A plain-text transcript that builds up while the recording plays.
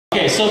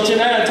Okay, so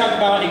tonight I'll talk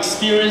about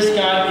experience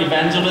God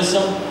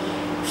evangelism.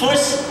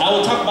 First, I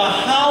will talk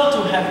about how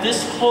to have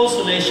this close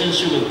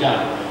relationship with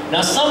God.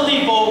 Now, some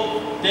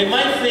people, they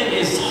might think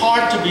it's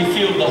hard to be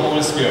filled with the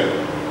Holy Spirit.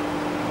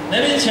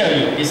 Let me tell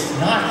you, it's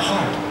not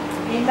hard.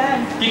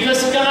 Amen.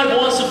 Because God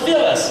wants to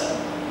fill us.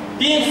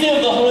 Being filled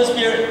with the Holy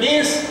Spirit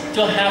means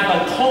to have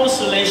a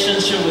close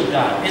relationship with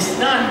God. It's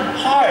not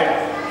hard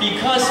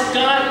because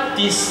God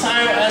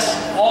desires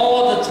us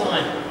all the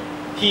time.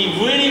 He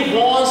really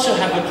wants to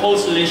have a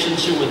close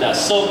relationship with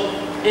us. So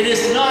it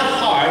is not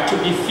hard to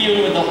be filled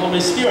with the Holy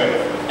Spirit.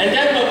 And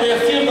then when we are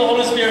filled with the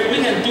Holy Spirit,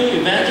 we can do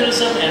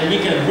evangelism and we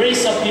can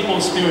raise up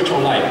people's spiritual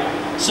life.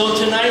 So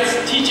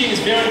tonight's teaching is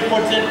very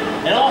important.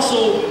 And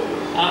also,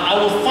 I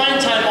will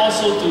find time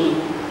also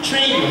to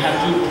train you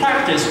how to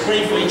practice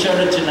praying for each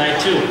other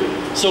tonight too.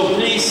 So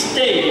please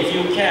stay if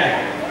you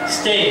can.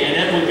 Stay and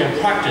then we can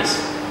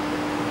practice.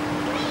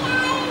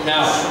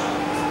 Now,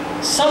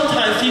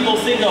 sometimes people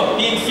think of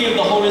being filled with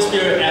the Holy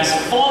Spirit as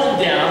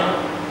falling down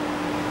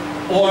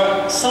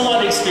or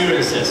someone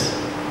experiences.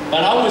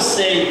 But I would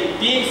say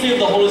being filled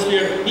with the Holy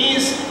Spirit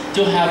means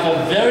to have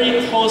a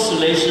very close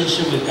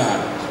relationship with God.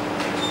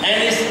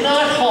 And it's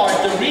not hard.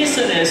 The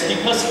reason is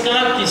because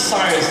God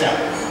desires that.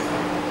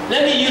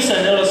 Let me use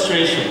an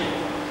illustration.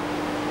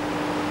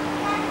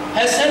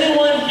 Has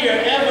anyone here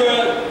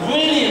ever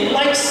really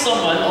liked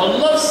someone or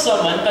loved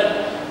someone,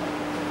 but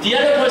the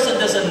other person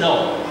doesn't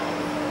know?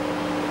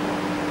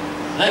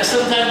 Like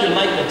sometimes you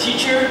like a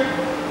teacher,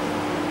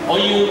 or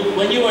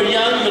when you were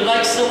young, you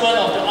like someone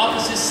of the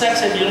opposite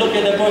sex and you look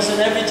at the person,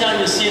 every time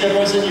you see the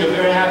person, you're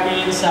very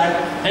happy inside.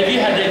 Have you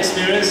had the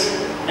experience?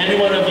 Any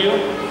one of you?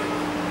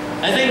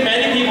 I think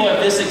many people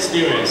have this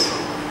experience.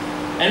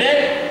 And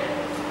then,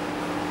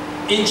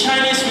 in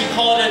Chinese, we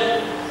call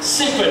it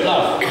secret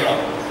love.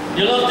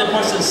 You love the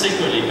person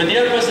secretly, but the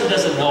other person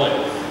doesn't know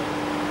it.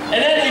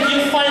 And then if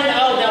you find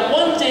out that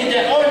one day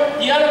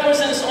the other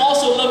person is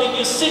also loving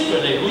you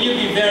secretly, will you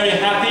be very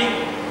happy?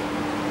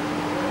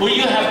 Will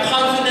you have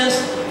confidence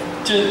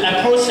to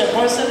approach a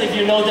person if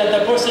you know that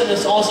the person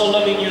is also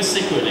loving you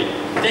secretly?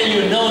 Then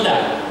you know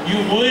that. You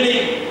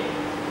really,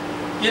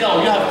 you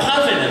have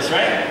confidence,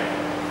 right?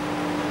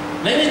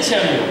 Let me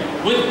tell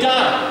you, with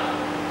God,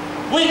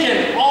 we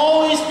can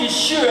always be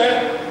sure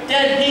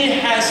that He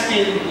has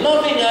been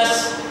loving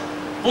us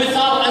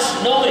without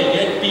us knowing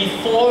it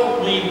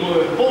before we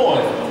were born.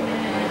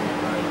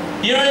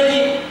 He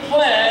already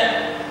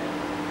planned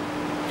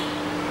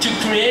to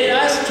create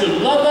us, to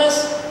love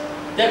us,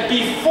 that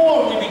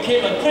before we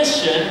became a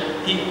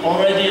Christian, He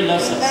already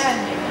loves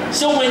us.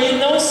 So when you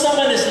know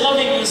someone is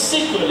loving you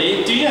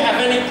secretly, do you have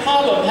any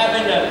problem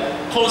having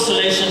a close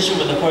relationship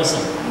with the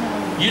person?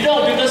 You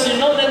don't, because you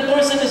know that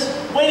person is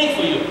waiting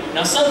for you.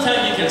 Now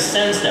sometimes you can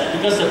sense that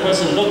because the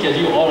person looks at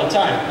you all the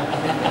time.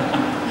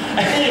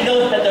 And then you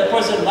know that the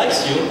person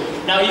likes you.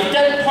 Now if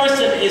that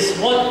person is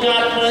what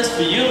God plans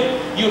for you,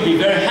 you'll be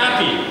very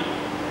happy.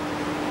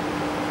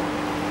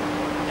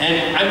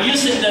 And I'm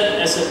using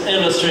that as an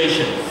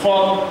illustration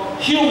from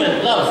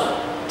human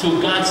love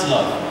to God's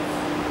love.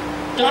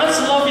 God's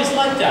love is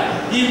like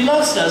that. He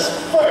loves us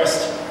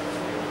first.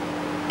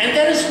 And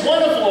that is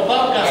wonderful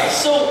about God.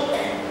 So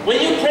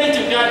when you pray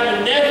to God,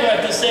 you never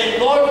have to say,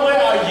 Lord, where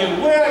are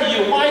you? Where are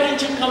you? Why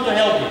didn't you come to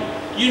help me?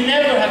 You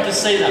never have to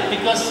say that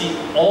because He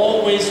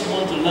always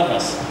wants to love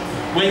us.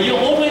 When you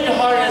open your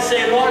heart and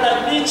say, Lord,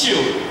 I need you.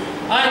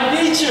 I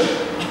need you.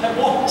 I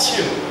want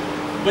you.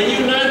 When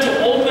you learn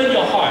to open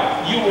your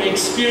heart, you will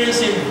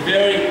experience Him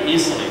very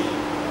easily.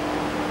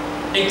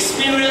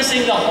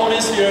 Experiencing the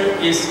Holy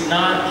Spirit is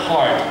not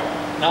hard.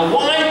 Now,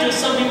 why do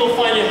some people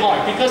find it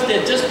hard? Because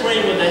they're just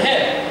praying with the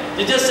head.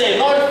 They just say,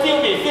 Lord,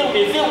 fill me, fill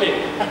me, fill me.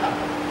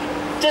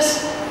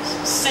 Just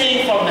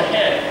saying from the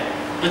head.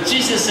 But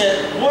Jesus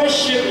said,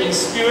 worship in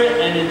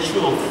spirit and in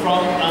truth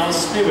from our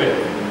spirit.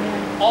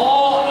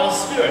 All our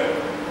spirit.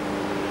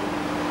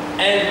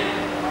 And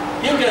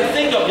you can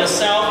think of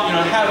yourself,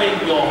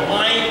 having your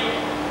mind,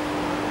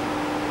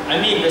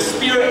 the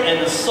spirit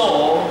and the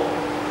soul.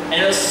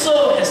 And the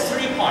soul has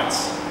three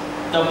parts.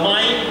 The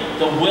mind,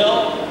 the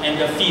will, and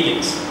the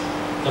feelings.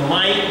 The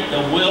mind,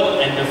 the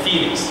will, and the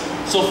feelings.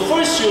 So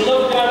first you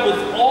love God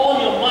with all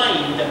your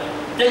mind.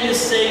 Then you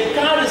say,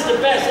 God is the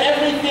best.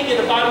 Everything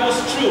in the Bible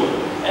is true.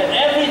 And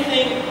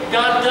everything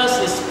God does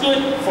is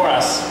good for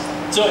us.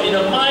 So in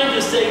the mind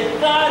you say,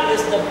 God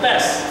is the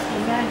best.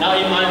 Amen. Now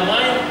in my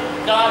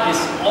mind, God is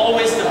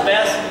always the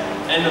best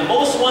and the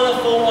most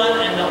wonderful one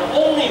and the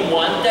only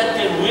one that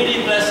can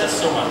really bless us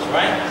so much,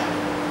 right?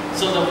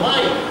 So the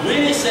mind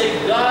really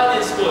say God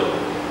is good.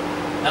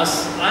 Now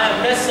I have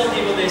met some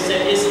people, they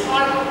say it's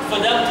hard for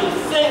them to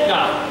thank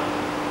God.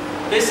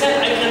 They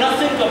said, I cannot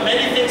think of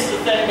many things to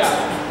thank God.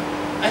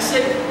 I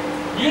said,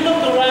 you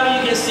look around,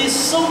 you can see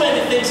so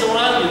many things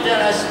around you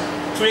that is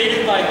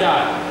created by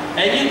God.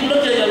 And you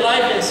look at your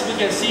life and we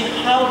can see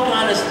how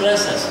God has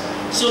blessed us.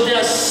 So there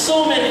are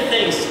so many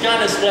things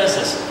God has blessed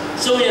us.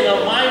 So in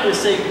our mind we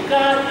say,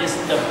 God is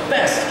the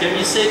best. Can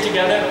we say it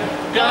together?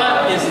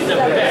 God is the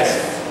best.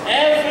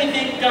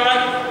 Everything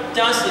God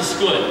does is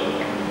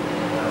good.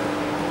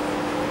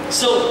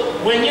 So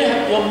when you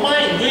have your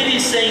mind really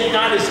saying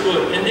God is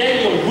good, and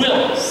then your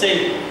will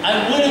say,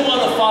 I really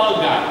want to follow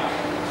God.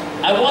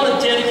 I want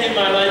to dedicate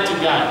my life to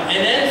God.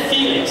 And then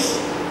feelings.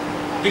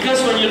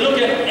 Because when you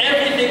look at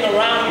everything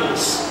around you,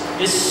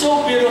 it's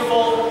so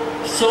beautiful,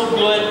 so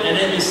good, and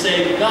then you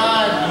say,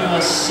 God, you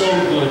are so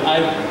good.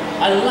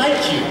 I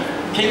like you.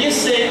 Can you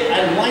say,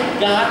 I like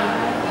God?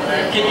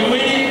 Can you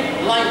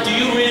really like, do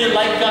you really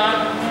like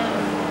God?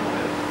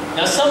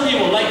 Now some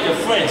people like their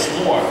friends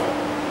more.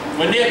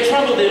 When they're in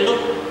trouble, they look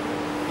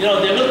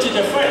to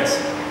their friends.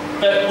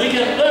 But we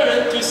can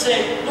learn to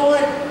say,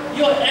 Lord,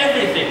 you're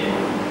everything.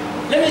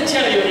 Let me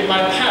tell you, in my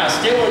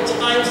past, there were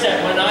times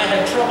that when I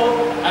had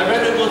trouble, I'd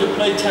rather go to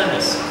play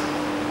tennis,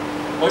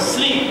 or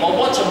sleep, or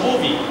watch a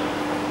movie.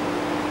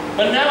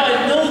 But now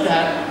I know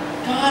that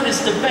God is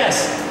the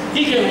best.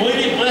 He can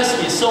really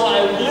bless me, so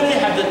I really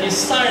have the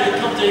desire to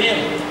come to Him.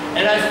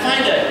 And I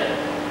find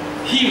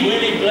that He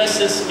really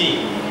blesses me.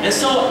 And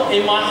so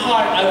in my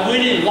heart, I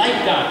really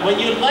like God. When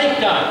you like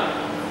God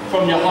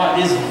from your heart,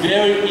 it's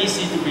very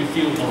easy to be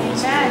filled with the Holy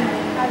Spirit.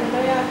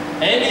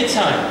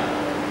 Anytime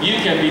you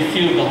can be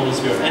filled with the Holy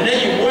Spirit. And then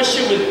you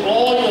worship with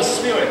all your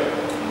spirit.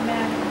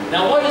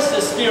 Now what is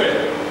the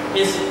Spirit?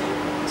 It's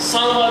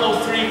Psalm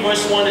 103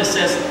 verse 1, it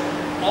says,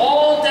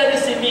 all that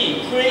is in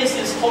me, praise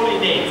His holy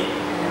name.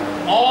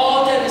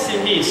 All that is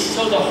in me.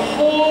 So the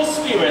whole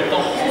spirit, the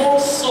whole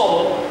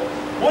soul,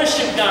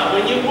 worship God.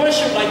 When you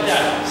worship like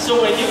that,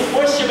 so when you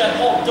worship at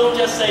home, don't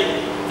just say,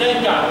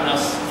 thank God. Now,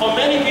 for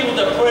many people,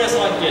 the prayers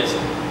like this.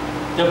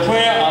 The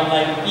prayer are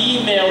like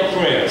email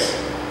prayers.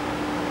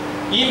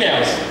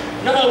 Emails.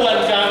 Number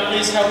 1, God,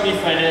 please help me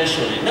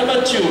financially.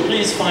 Number 2,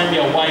 please find me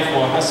a wife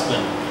or a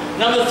husband.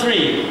 Number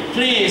 3,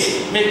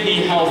 please make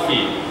me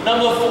healthy.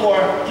 Number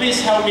 4,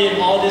 please help me in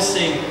all this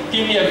thing.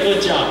 Give me a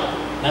good job.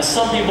 Now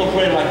some people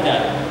pray like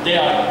that. They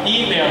are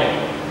email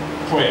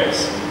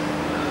prayers.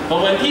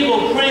 But when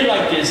people pray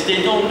like this,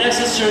 they don't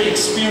necessarily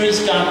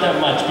experience God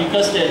that much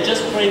because they're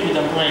just praying with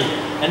the brain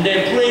and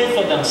they're praying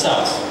for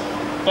themselves.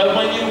 But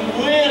when you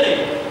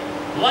really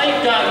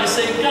like God, you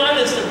say God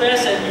is the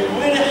best and you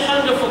really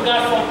hunger for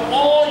God from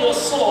all your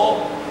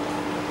soul,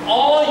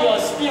 all your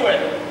spirit,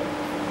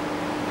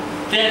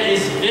 then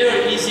it's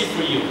very easy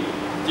for you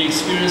to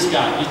experience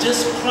God. You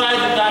just cry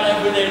to God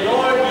every day,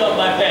 Lord, you are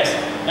my best.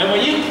 And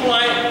when you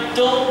cry,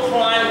 don't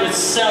cry with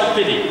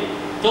self-pity.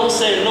 Don't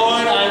say,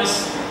 Lord, I'm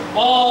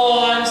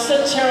in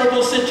such a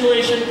terrible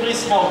situation,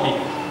 please help me.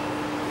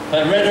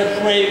 But rather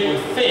pray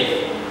with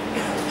faith.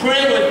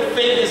 Pray with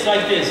faith is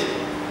like this.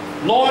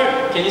 Lord,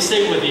 can you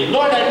say with me?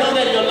 Lord, I know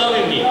that you're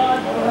loving me.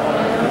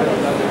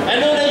 I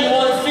know that you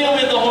want to fill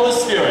me with the Holy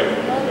Spirit.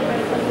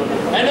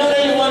 I know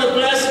that you want to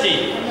bless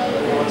me.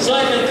 So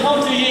I can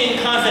come to you in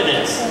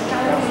confidence.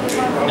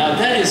 Now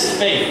that is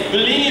faith.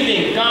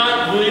 Believing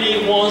God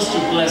really wants to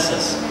bless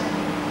us.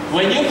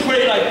 When you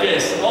pray like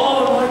this,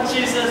 oh Lord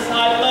Jesus,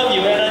 I love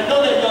you and I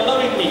know that you're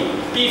loving me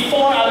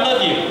before I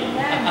love you.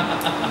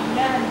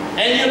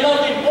 And you love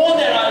me more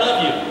than I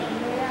love you.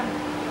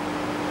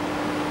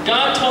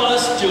 God told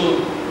us to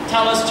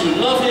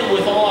love Him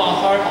with all our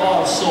heart,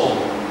 all our soul.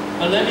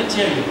 But let me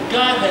tell you,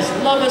 God has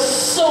loved us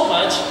so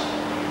much.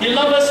 He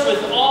loved us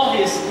with all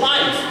His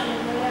life.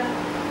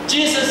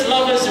 Jesus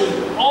loved us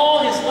with all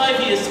His life.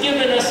 He has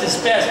given us His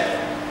best.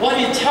 What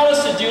He tells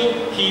us to do,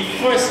 He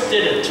first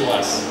did it to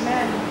us.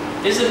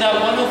 Isn't that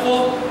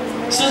wonderful?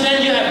 So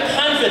then you have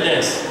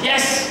confidence.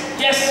 Yes,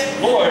 yes,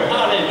 Lord.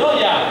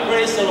 Hallelujah.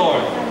 Praise the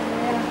Lord.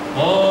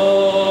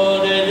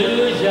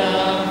 Hallelujah.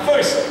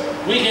 First,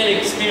 we can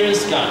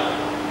experience God.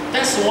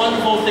 That's the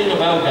wonderful thing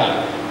about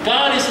God.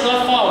 God is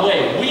not far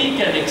away. We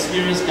can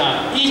experience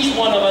God. Each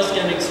one of us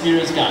can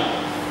experience God.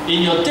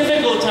 In your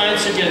difficult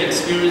times, you can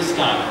experience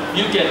God.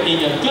 In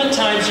your good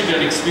times, you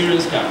can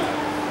experience God.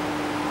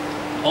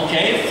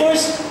 Okay,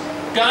 first,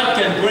 God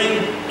can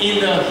bring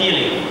inner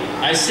healing.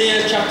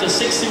 Isaiah chapter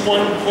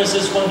 61,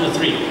 verses 1 to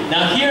 3.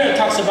 Now here it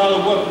talks about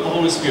the work of the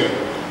Holy Spirit.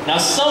 Now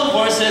some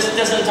verses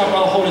doesn't talk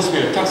about the Holy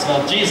Spirit. It talks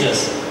about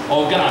Jesus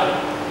or God.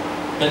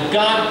 But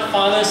God,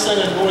 Father, Son,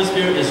 and Holy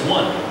Spirit is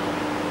one.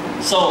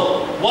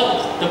 So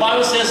what the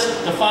Bible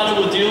says the Father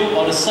will do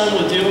or the Son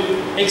will do,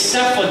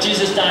 except for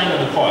Jesus dying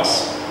on the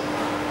cross.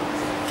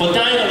 For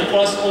dying on the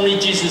cross, only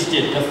Jesus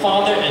did. The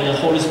Father and the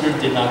Holy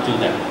Spirit did not do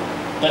that.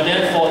 But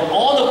then for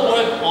all the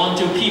work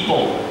onto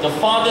people, the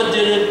Father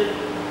did it,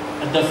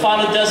 the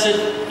Father does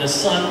it, the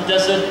Son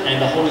does it,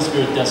 and the Holy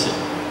Spirit does it.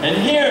 And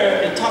here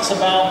it talks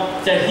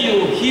about that He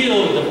will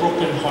heal the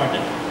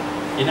brokenhearted.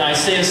 In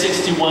Isaiah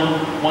 61,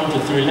 1 to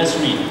 3, let's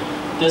read.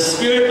 The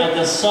Spirit of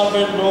the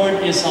Sovereign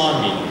Lord is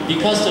on me,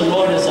 because the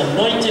Lord has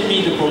anointed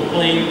me to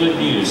proclaim good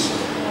news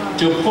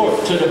to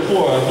the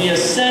poor. He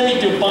has sent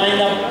me to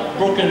bind up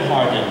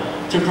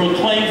brokenhearted, to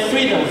proclaim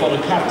freedom for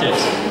the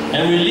captives,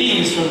 and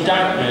release from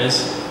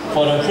darkness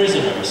for the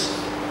prisoners,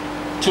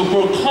 to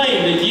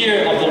proclaim the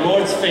year of the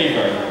Lord's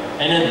favor,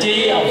 and a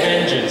day of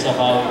vengeance of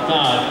our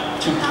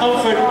God, to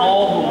comfort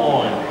all who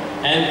mourn,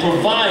 and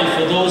provide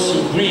for those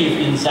who grieve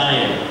in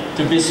Zion,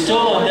 to bestow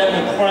on them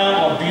a crown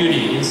of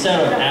beauty instead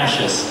of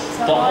ashes,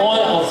 the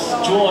oil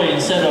of joy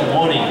instead of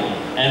mourning,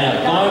 and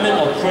a garment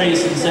of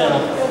praise instead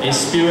of a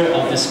spirit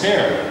of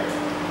despair.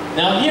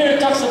 Now here it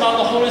talks about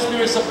the Holy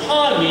Spirit is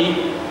upon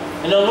me,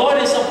 and the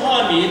Lord is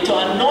upon me to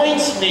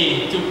anoint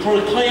me to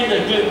proclaim the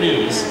good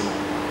news.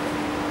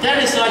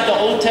 That is like the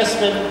Old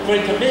Testament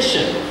Great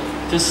Commission,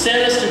 to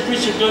send us to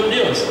preach the good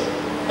news.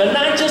 But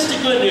not just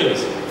the good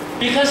news,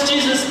 because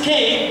Jesus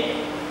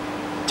came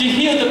to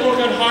heal the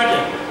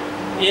brokenhearted.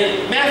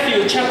 In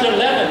Matthew chapter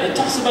 11, it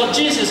talks about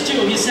Jesus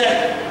too. He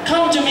said,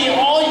 "Come to me,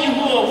 all you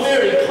who are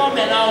weary, come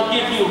and I'll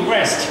give you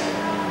rest."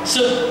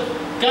 So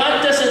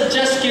God doesn't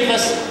just give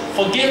us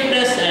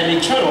forgiveness and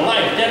eternal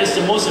life. That is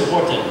the most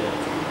important.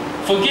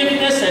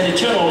 Forgiveness and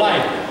eternal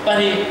life. But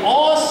He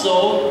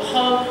also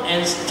comes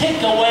and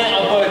take away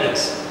our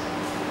burdens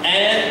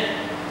and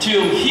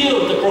to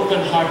heal the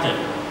brokenhearted.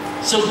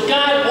 So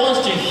God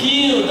wants to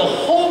heal the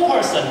whole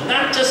person,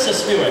 not just the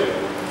spirit.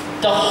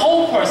 The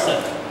whole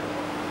person.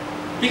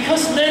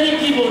 Because many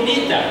people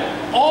need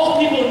that. All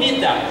people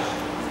need that.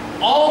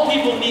 All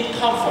people need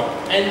comfort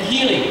and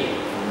healing.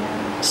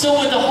 So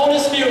with the Holy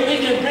Spirit, we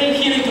can bring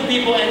healing to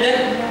people, and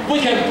then we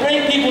can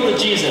bring people to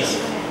Jesus.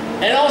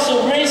 And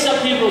also raise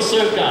up people to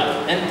serve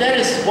God. And that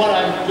is what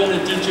I'm going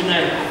to do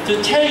tonight.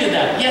 To tell you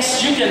that,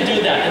 yes, you can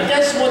do that. And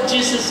that's what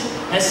Jesus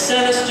has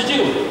sent us to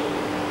do.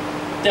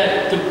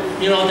 That,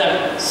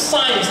 that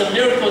signs and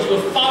miracles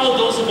will follow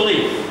those who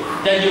believe.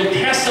 That you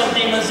cast out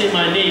demons in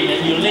my name,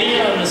 and you lay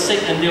it on the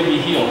sick, and they'll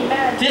be healed.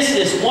 Amen. This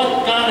is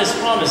what God has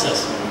promised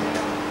us.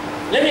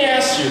 Let me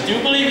ask you, do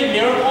you believe in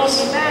miracles?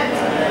 Amen.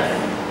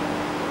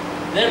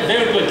 They're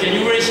very good. Can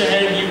you raise your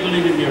hand if you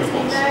believe in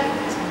miracles? Amen.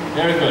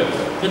 Very good.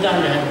 Put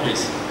down your hand,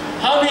 please.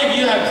 How many of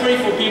you have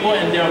prayed for people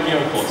and there are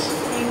miracles?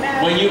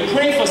 Amen. When you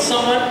pray for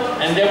someone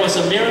and there was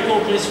a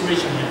miracle, please raise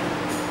your hand.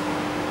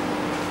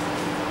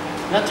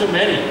 Not too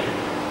many.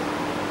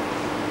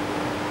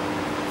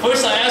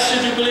 First I asked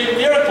you to believe in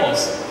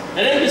miracles,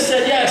 and then you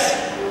said yes.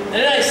 And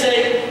then I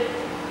say,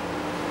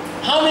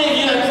 how many of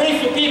you have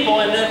prayed for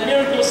people and then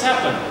miracles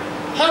happen?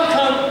 How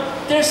come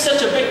there's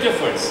such a big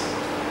difference?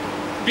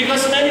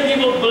 Because many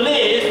people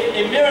believe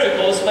in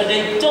miracles, but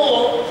they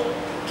don't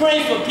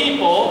pray for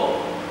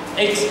people,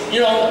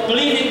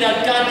 believing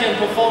that God can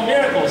perform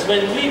miracles.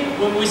 When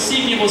we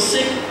see people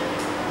sick,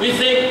 we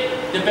think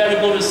they better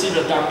go to see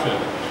the doctor.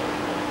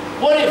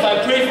 What if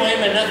I pray for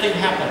him and nothing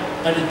happened?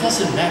 But it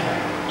doesn't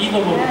matter.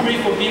 Even when we pray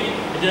for people,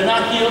 if they're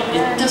not healed,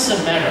 it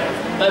doesn't matter.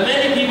 But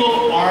many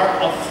people are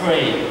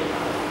afraid.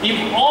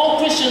 If all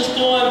Christians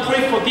go and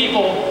pray for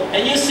people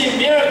and you see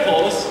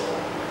miracles,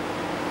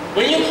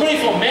 when you pray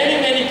for many,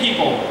 many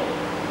people,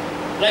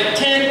 like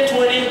 10,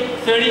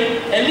 20, 30,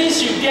 at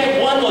least you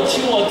get 1 or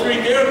 2 or 3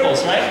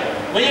 miracles, right?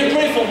 When you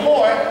pray for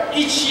more,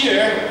 each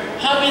year,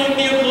 how many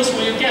miracles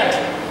will you get?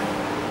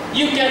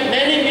 You get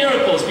many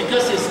miracles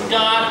because it's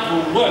God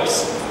who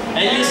works.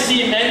 And you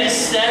see many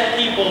sad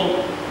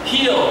people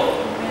healed.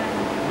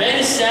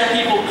 Many sad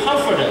people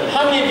comforted.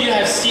 How many of you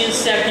have seen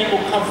sad people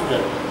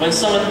comforted when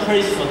someone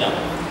prays for them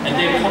and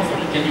they're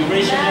comforted? Can you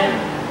raise your hand?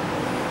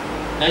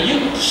 Now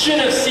you should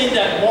have seen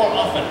that more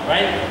often,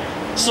 right?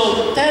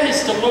 So that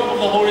is the work of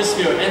the Holy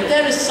Spirit, and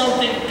that is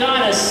something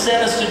God has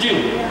sent us to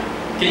do.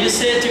 Can you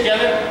say it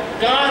together?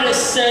 God has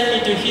sent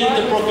me to heal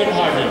the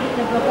brokenhearted.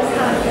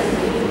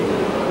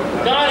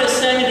 God has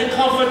sent me to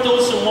comfort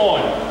those who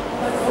mourn.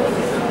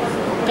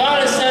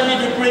 God has sent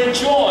me to bring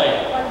joy.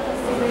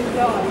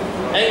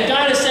 And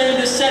God has sent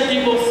me to set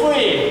people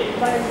free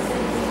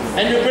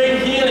and to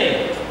bring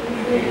healing.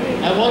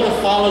 I want to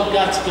follow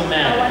God's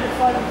command.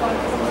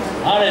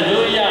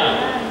 Hallelujah.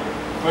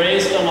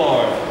 Praise the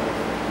Lord.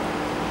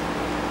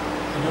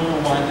 I don't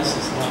know why this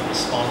is not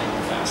responding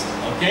fast.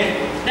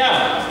 Okay?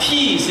 Now,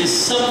 peace is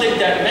something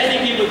that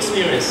many people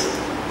experience.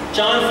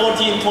 John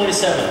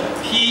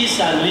 14:27. Peace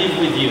I leave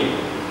with you.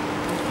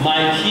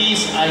 My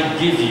peace I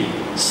give you.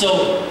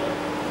 So,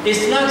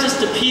 it's not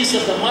just the peace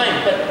of the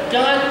mind, but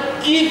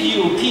God gives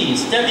you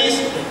peace. That means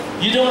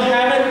you don't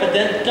have it, but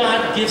then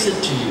God gives it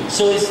to you.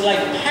 So it's like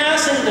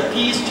passing the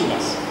peace to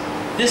us.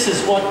 This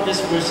is what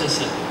this verse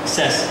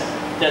says,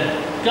 that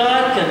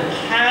God can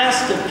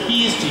pass the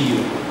peace to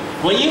you.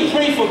 When you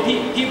pray for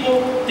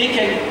people, they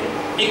can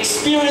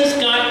experience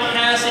God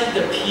passing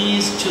the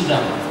peace to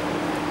them.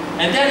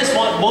 And that is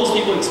what most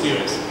people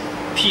experience,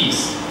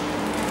 peace.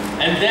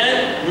 And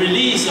then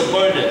release the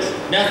burdens.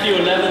 Matthew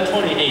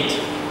 11:28.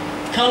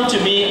 Come to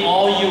me,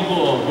 all you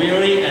who are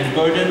weary and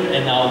burdened,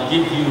 and I'll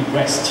give you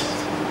rest.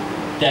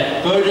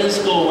 That burdens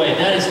go away.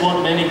 That is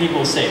what many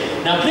people say.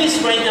 Now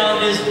please write down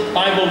these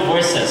Bible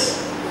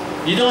verses.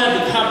 You don't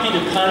have to copy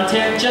the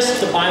content, just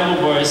the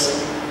Bible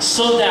verse,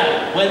 so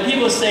that when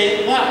people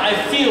say, wow, I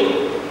feel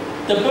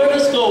the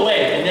burdens go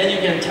away, and then you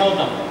can tell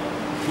them.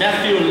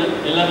 Matthew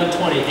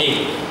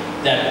 11:28,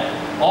 that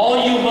all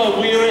you who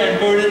are weary and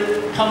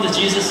burdened, come to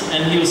Jesus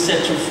and He'll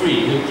set you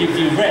free. He'll give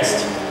you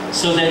rest,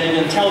 so that you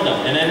can tell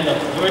them. And then the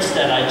verse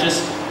that I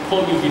just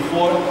quoted you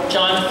before,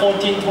 John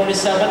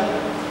 14:27,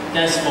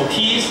 that's for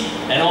peace.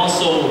 And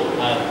also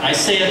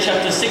Isaiah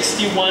chapter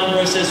 61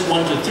 verses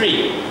 1 to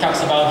 3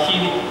 talks about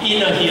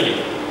inner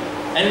healing.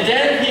 And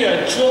then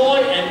here, joy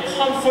and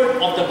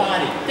comfort of the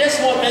body. That's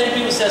what many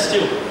people says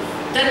too.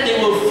 That they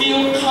will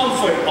feel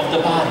comfort of the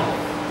body,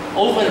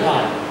 over the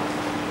body.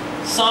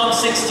 Psalm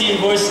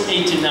 16 verse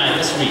 8 to 9,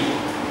 let's read.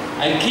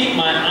 I keep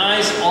my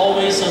eyes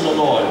always on the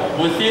Lord.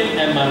 With him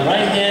at my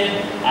right hand,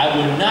 I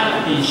will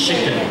not be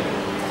shaken.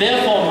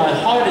 Therefore my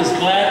heart is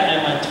glad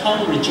and my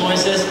tongue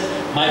rejoices.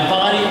 My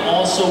body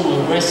also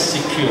will rest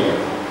secure.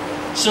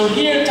 So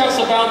here it talks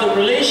about the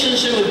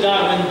relationship with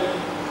God.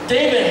 When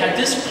David had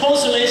this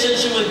close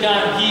relationship with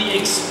God, he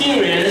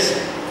experienced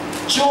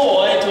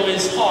joy to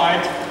his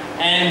heart,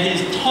 and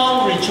his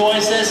tongue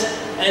rejoices,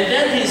 and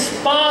then his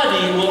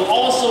body will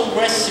also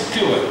rest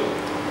secure.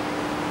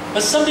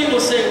 But some people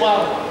say,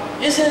 well,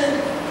 isn't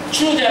it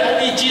true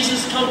that only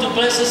Jesus come to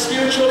bless us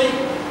spiritually?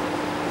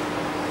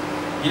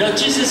 You know,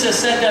 Jesus has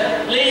said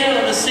that lay hands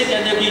on the sick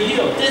and they'll be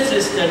healed. This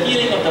is the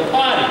healing of the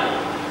body.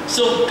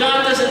 So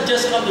God doesn't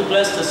just come to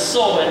bless the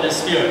soul and the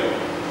spirit.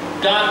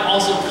 God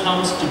also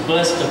comes to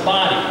bless the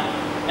body.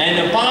 And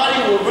the body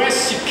will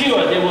rest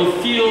secure. They will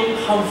feel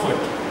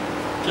comfort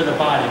to the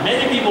body.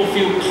 Many people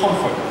feel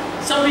comfort.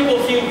 Some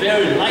people feel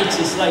very light.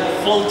 It's like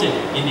floating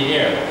in the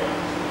air.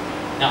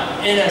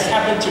 Now, it has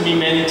happened to me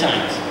many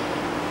times.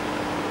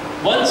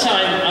 One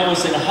time I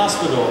was in a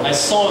hospital. I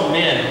saw a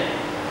man,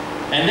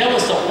 and that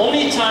was the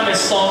only time I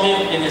saw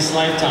him in his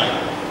lifetime.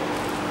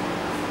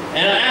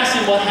 And I asked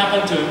him what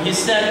happened to him. He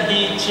said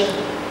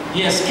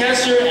he has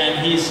cancer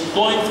and he's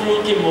going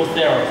through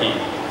chemotherapy.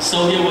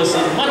 So he was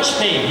in much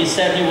pain. He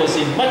said he was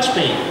in much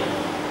pain.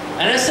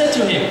 And I said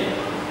to him,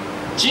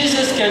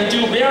 Jesus can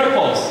do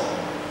miracles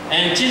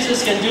and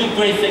Jesus can do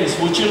great things.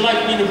 Would you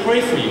like me to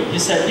pray for you? He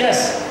said,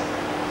 yes.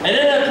 And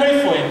then I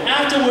prayed for him.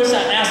 Afterwards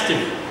I asked him,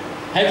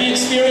 have you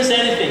experienced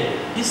anything?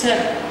 He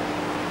said,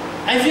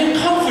 I feel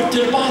comfort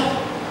to the body.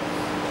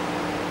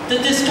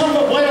 The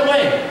discomfort went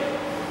away.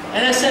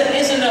 And I said,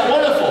 isn't that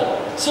wonderful?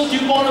 So do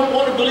you want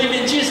to believe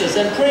in Jesus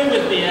and pray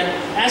with me and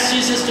ask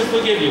Jesus to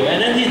forgive you?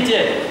 And then he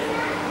did.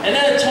 And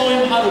then I told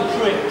him how to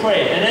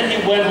pray. And then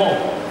he went home.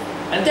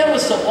 And that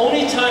was the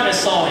only time I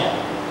saw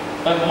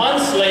him. But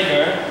months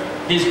later,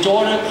 his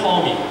daughter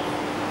called me.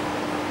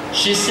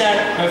 She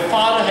said her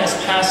father has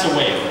passed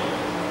away.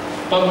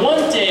 But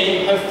one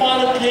day, her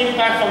father came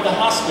back from the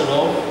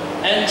hospital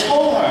and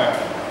told her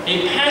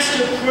a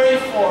pastor prayed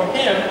for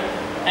him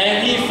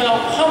and he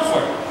felt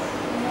comfort.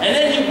 And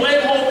then he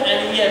went home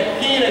and he had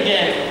pain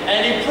again,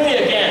 and he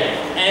prayed again,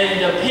 and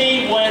the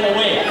pain went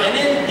away. And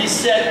then he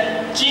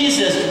said,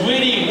 Jesus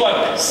really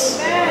works.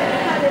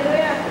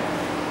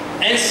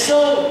 And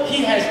so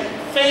he has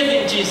faith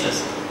in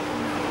Jesus.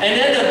 And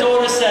then the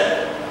daughter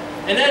said,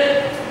 and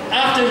then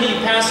after he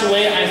passed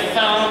away, I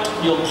found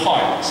your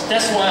card.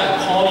 That's why I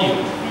call you.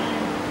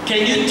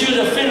 Can you do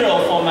the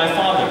funeral for my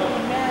father?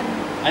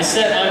 I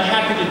said, I'm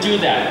happy to do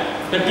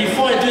that. But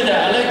before I do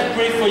that, I'd like to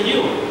pray for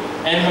you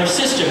and her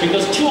sister,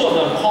 because two of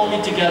them called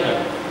me together.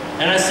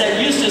 And I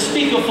said, use the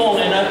speakerphone,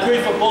 and I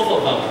prayed for both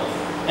of them.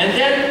 And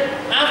then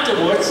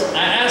afterwards,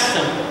 I asked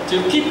them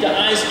to keep their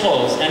eyes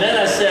closed. And then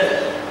I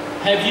said,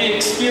 have you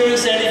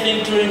experienced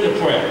anything during the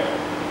prayer?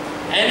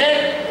 And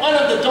then one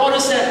of the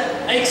daughters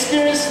said, I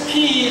experienced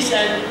peace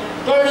and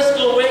burdens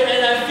go away,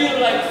 and I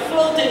feel like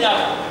floating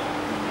up.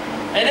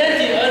 And then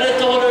the other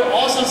daughter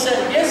also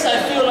said, yes, I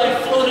feel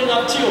like floating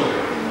up too.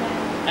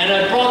 And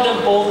I brought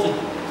them both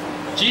to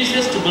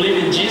Jesus, to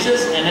believe in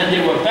Jesus, and then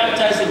they were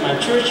baptized in my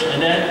church, and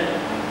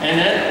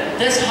then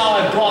that's how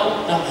I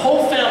brought the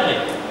whole family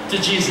to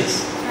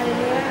Jesus.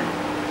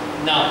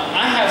 Now,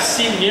 I have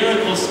seen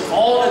miracles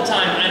all the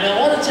time, and I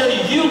want to tell you,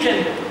 you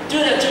can do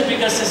that too,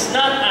 because it's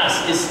not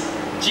us, it's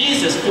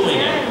Jesus doing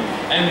it.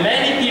 And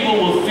many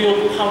people will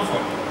feel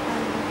comfort.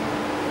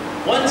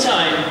 One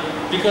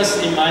time,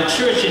 because in my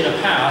church in the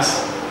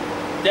past,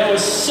 there were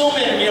so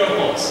many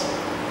miracles.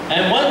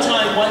 And one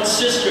time, one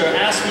sister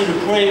asked me to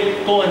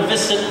pray, go and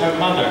visit her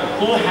mother,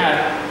 who had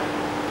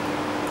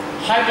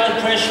high blood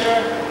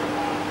pressure,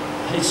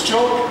 a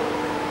stroke,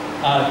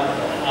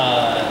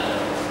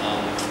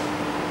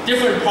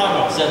 different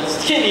problems,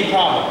 a kidney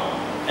problem,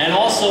 and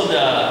also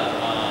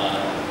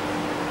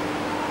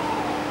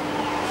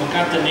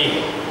forgot the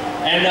name.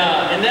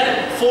 And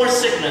then four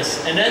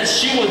sickness, and then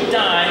she would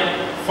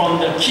die from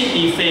the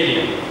kidney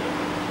failure.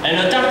 And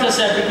the doctor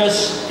said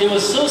because it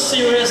was so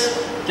serious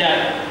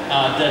that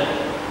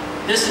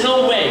there's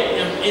no way,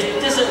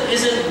 it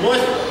isn't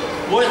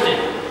worth it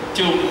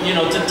to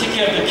take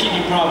care of the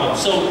kidney problem.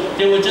 So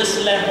they would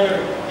just let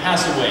her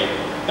pass away.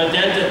 But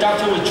then the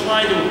doctor would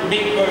try to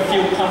make her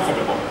feel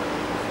comfortable.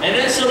 And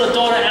then so the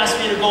daughter asked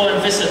me to go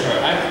and visit her.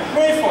 I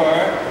prayed for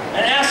her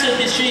and asked her,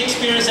 did she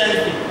experience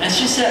anything? And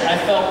she said, I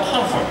felt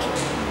comfort.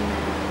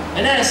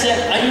 And then I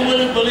said, are you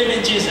willing to believe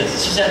in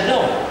Jesus? She said,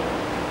 no.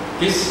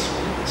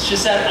 She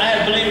said, I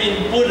have believed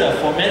in Buddha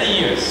for many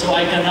years, so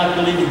I cannot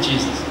believe in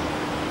Jesus.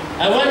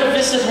 I went to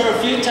visit her a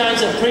few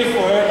times and prayed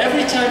for her.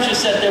 Every time she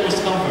said there was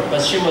comfort,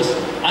 but she was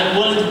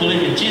unwilling to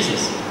believe in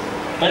Jesus.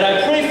 But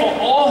I prayed for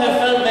all her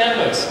family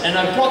members, and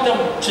I brought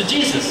them to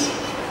Jesus.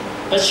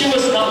 But she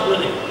was not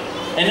willing.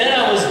 And then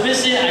I was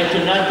busy, I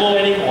could not go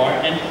anymore.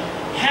 And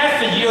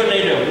half a year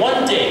later,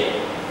 one day,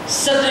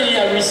 suddenly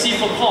I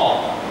received a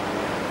call.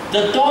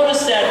 The daughter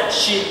said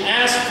she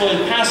asked for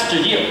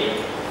Pastor Yip.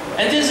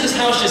 And this is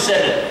how she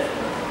said it.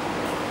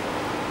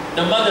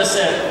 The mother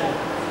said,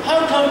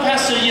 how come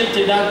Pastor Yip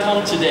did not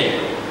come today?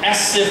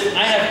 As if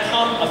I had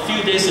come a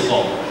few days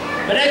ago.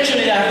 But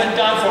actually I haven't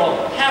gone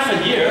for half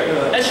a year.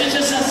 And she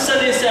just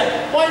suddenly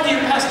said, why did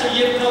Pastor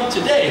Yip come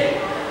today?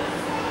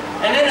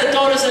 And then the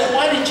daughter said,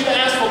 why did you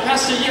ask for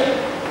Pastor Yip?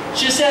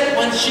 She said,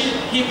 when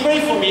he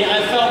prayed for me,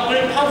 I felt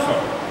great comfort.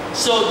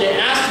 So they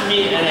asked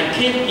me and I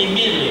came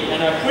immediately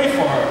and I prayed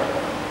for her.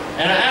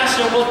 And I asked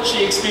her what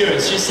she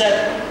experienced. She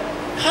said,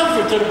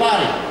 comfort to the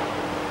body.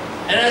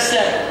 And I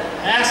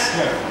asked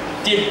her,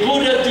 did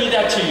Buddha do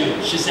that to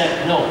you? She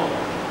said, no.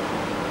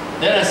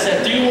 Then I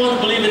said, do you want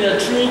to believe in the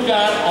true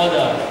God or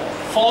the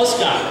false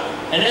God?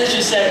 And then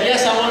she said,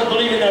 yes, I want to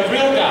believe in the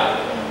real God.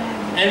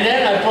 And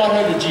then I brought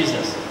her to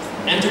Jesus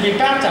and to be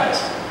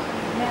baptized.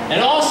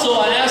 And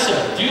also I asked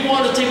her, do you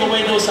want to take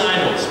away those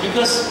idols?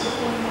 Because,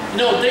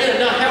 no, they are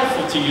not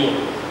helpful to you.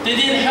 They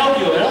didn't help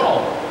you at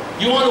all.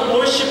 You want to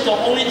worship the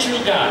only true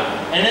God.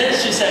 And then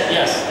she said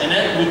yes. And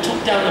then we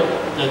took down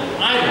the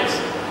idols.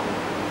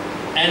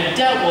 And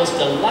that was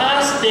the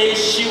last day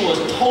she was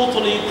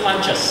totally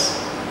conscious.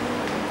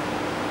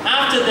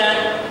 After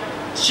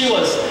that, she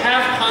was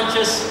half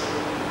conscious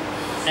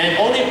and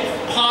only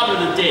part of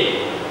the day.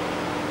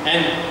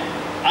 And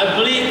I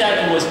believe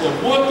that it was the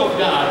work of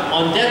God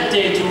on that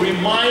day to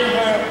remind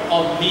her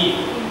of me.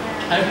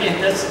 I mean,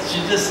 she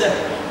just said,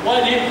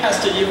 why did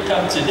Pastor Yip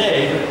come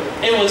today?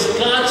 It was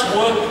God's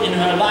work in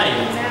her life.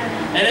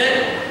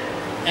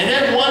 And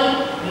then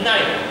one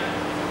night,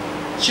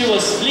 she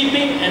was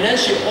sleeping and then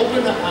she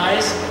opened her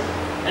eyes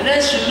and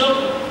then she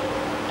looked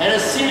at the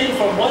ceiling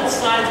from one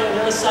side to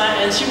another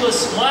side and she was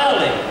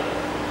smiling.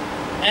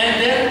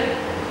 And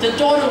then the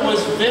daughter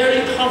was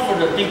very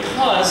comforted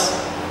because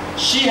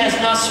she has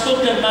not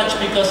spoken much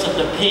because of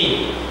the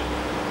pain.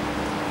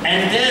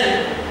 And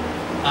then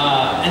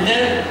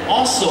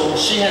also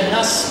she had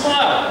not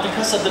smiled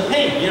because of the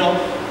pain. You know,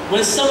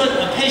 when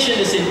a patient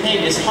is in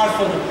pain, it's hard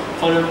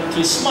for them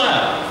to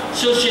smile.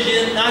 So she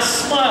did not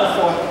smile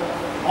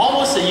for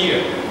almost a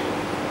year.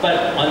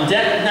 But on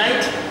that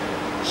night,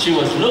 she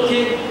was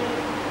looking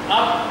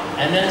up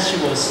and then she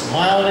was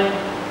smiling.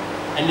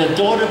 And the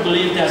daughter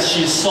believed that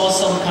she saw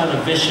some kind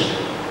of vision.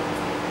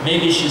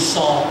 Maybe she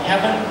saw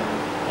heaven,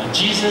 or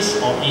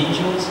Jesus, or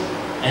angels,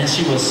 and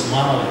she was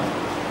smiling.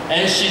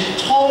 And she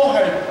told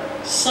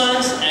her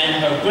sons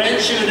and her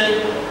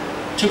grandchildren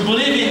to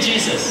believe in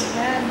Jesus.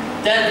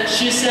 Then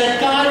she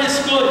said, God is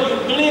good,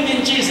 you believe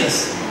in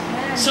Jesus.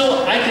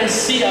 So I can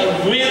see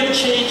a real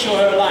change in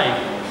her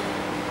life.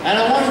 And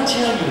I want to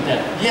tell you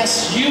that,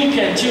 yes, you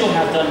can too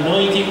have the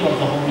anointing of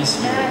the Holy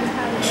Spirit.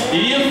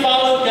 If you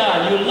follow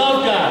God, you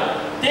love God,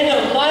 then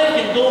your life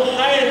can go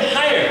higher and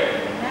higher.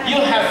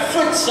 You have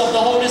fruits of the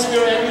Holy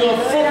Spirit and you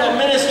have fruit of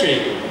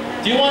ministry.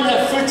 Do you want to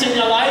have fruits in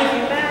your life?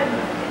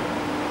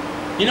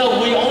 You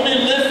know, we only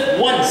live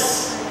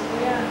once.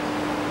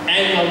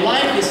 And your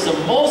life is the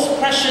most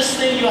precious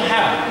thing you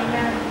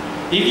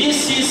have. If you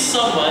see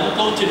someone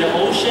go to the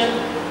ocean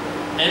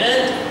and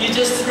then he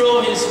just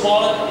throw his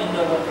wallet in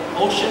the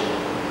ocean,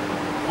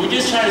 would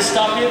you try to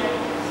stop him?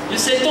 You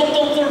say, don't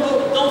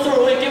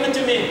throw away, give it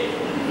to me.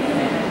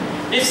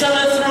 If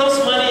someone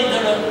throws money into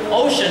the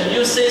ocean,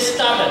 you say,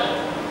 stop it.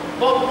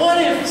 But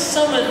what if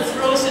someone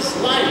throws his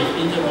life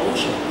into the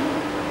ocean?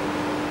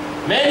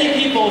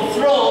 Many people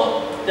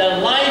throw their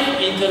life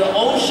into the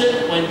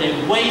ocean when they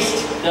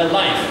waste their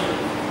life.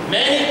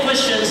 Many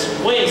Christians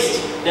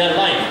waste their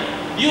life.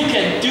 You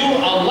can do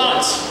a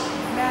lot.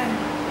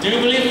 Do you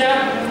believe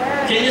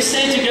that? Can you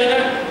say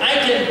together, I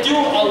can do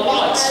a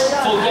lot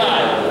for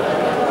God.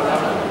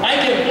 I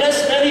can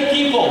bless many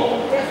people.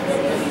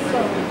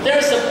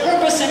 There's a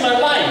purpose in my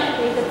life.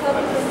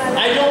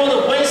 I don't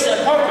want to waste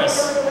that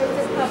purpose.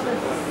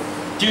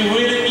 Do you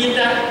really mean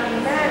that?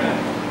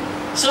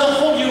 So I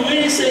hope you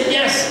really say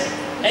yes.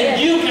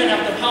 And you can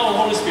have the power of the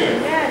Holy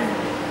Spirit.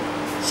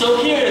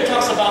 So here it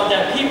talks about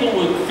that people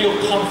will feel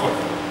comfort.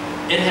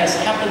 It has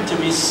happened to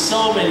me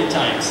so many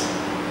times.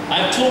 I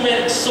have so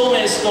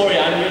many stories.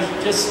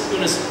 I'm just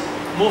going to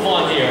move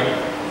on here.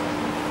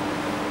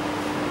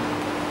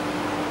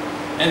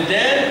 And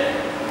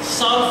then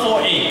Psalm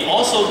 4:8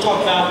 also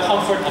talk about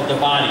comfort of the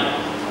body.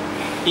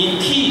 In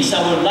peace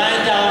I will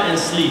lie down and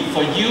sleep,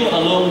 for you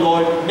alone,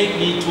 Lord, make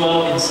me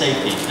dwell in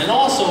safety. And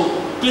also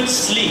good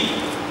sleep.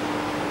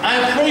 I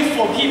pray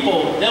for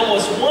people. There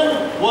was one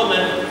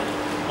woman,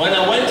 when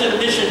I went to the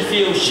mission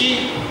field,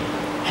 she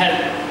had,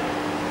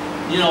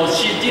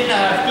 she didn't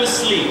have good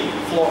sleep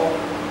for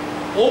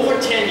over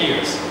 10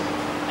 years.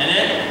 And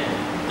then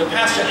the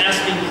pastor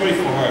asked me to pray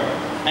for her.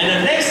 And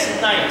the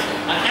next night,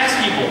 I asked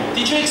people,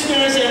 did you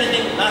experience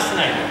anything last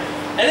night?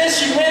 And then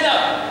she went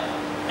up.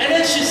 And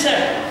then she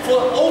said, for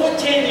over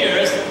 10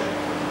 years,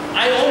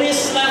 I only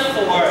slept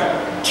for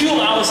 2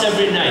 hours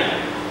every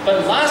night.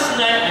 But last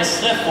night, I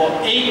slept for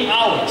 8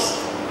 hours.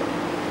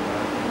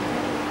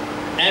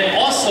 And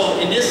also,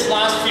 in this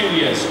last few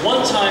years,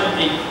 one time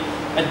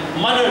A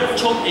mother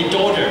took a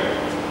daughter.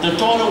 The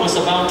daughter was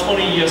about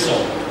 20 years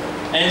old.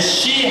 And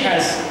she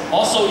has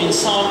also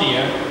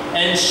insomnia.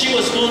 And she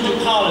was going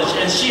to college.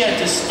 And she had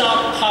to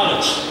stop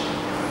college.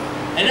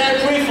 And I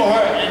prayed for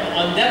her. And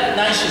on that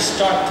night, she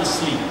started to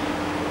sleep.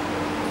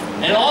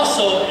 And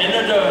also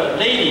another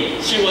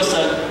lady. She was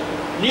a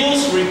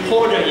news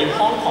reporter in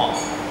Hong Kong.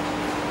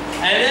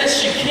 And then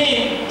she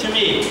came to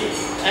me.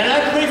 And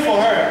I prayed for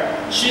her.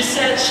 She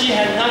said she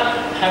had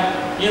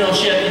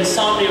she had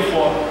insomnia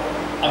for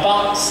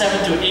about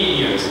 7 to 8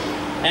 years.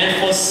 And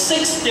for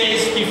 6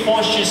 days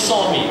before she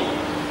saw me,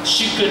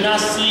 she could not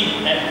sleep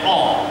at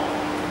all.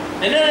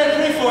 And then I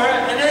prayed for her,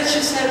 and then she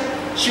said,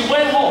 she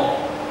went home.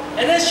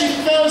 And then she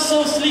felt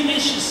so sleepy,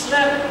 she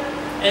slept.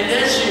 And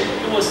then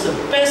it was the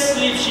best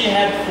sleep she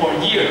had for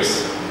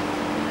years.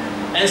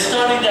 And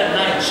starting that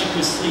night, she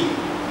could sleep.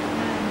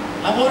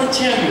 I want to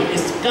tell you,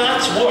 it's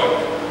God's work.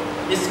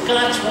 It's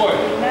God's work.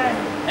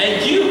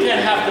 And you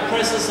can have the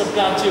presence of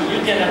God too.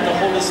 You can have the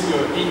Holy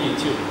Spirit in you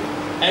too.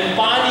 And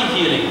body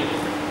healing.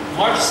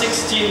 Mark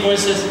 16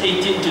 verses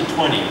 18 to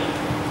 20.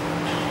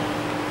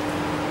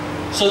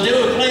 So they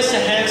would place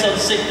their hands on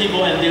sick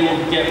people and they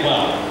would get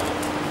well.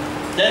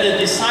 Then the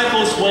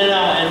disciples went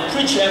out and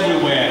preached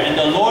everywhere, and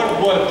the Lord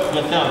worked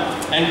with them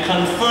and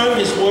confirmed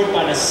His word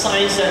by the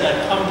signs that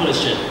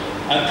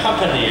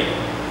accompany it.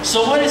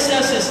 So what it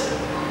says is,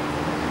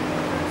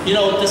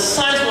 the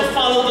signs will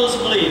follow those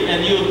who believe,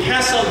 and you will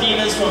cast out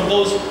demons from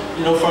those,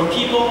 from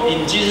people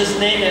in Jesus'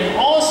 name, and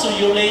also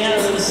you lay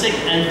hands on the sick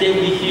and they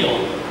will be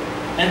healed.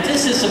 And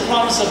this is the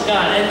promise of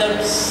God. And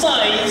the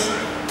signs,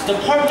 the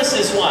purpose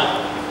is what?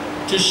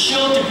 To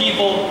show to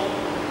people,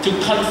 to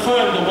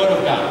confirm the word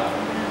of God.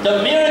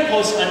 The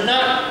miracles are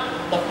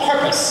not the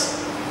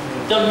purpose.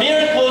 The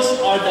miracles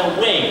are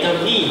the way,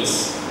 the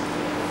means,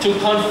 to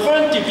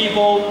confirm to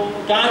people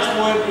God's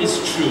word is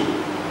true.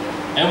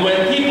 And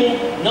when people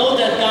know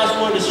that God's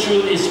word is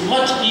true, it's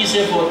much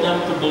easier for them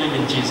to believe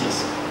in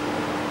Jesus.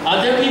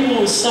 Are there people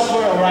who suffer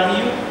around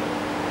you?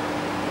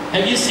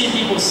 Have you seen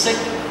people sick?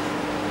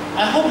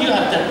 I hope you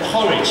have that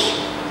courage.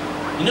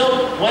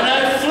 When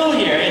I flew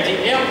here at the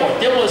airport,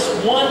 there was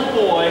one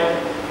boy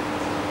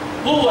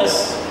who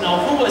was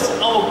out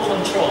of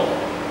control,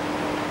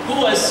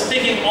 who was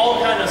speaking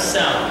all kind of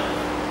sound.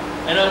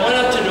 And I went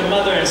up to the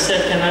mother and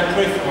said, "Can I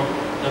pray for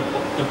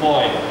the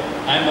boy?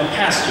 I'm a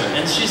pastor."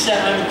 And she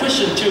said, "I'm a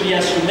Christian too."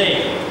 "Yes, you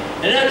may."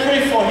 And I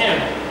prayed for him.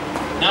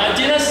 Now I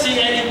didn't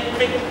see any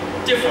big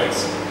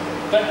difference.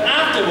 But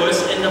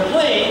afterwards, in the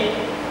plane,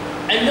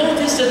 I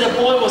noticed that the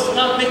boy was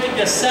not making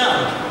a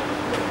sound.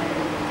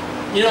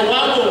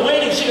 While we were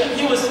waiting,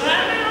 he was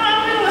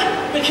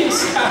making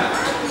sound,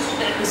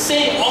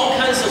 saying all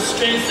kinds of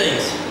strange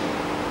things.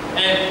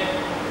 And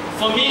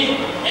for me,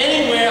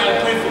 anywhere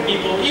I pray for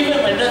people,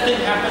 even when nothing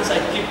happens, I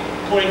keep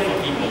praying for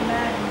people.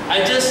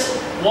 I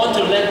just want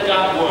to let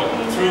God work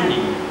through me.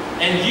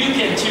 And you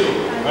can too,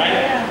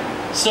 right?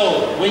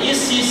 So when you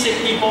see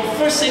sick people,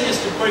 first thing is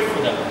to pray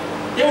for them.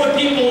 There were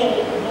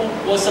people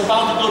who was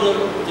about to go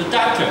to the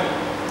doctor.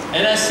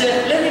 And I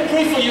said, "Let me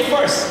pray for you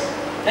first."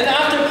 And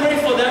after praying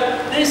for them,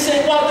 they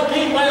said, "Wow, the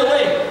pain went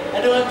away. I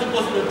don't have to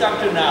go to the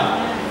doctor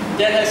now."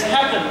 That has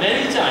happened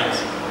many times.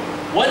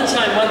 One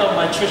time, one of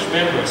my church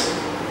members,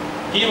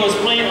 he was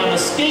playing on a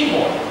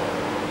skateboard.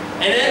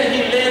 And then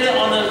he landed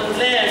on the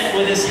land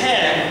with his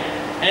hand,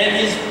 and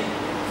his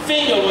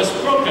finger was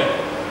broken.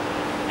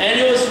 And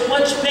it was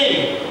much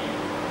pain.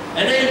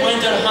 And then he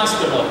went to the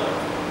hospital.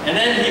 And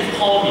then he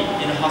called me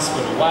in the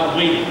hospital while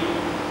waiting.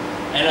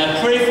 And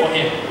I prayed for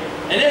him.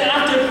 And then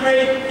after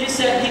praying, he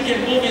said he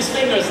can move his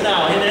fingers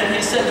now. And then he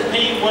said the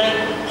pain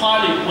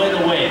hardly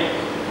went away.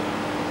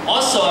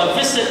 Also, I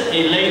visited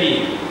a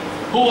lady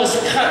who was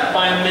cut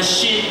by a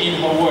machine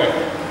in her work.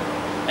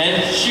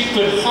 And she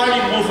could hardly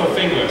move her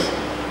fingers.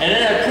 And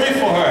then I prayed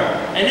for her.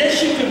 And then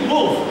she could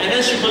move. And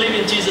then she believed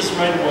in Jesus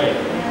right away.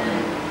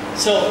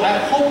 So I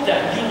hope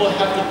that you will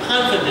have the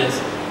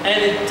confidence. And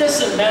it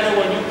doesn't matter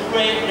when you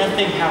pray,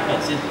 nothing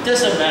happens. It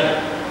doesn't matter.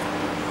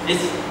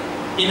 It's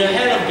in the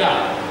hand of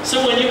God.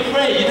 So when you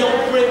pray, you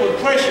don't pray with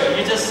pressure.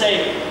 You just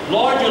say,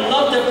 "Lord, you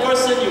love the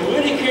person. You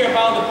really care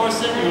about the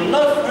person. You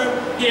love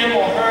him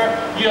or her.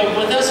 You are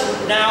with us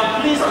now.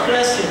 Please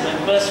bless him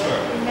and bless her."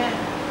 Amen.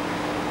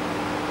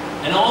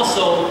 And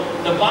also,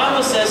 the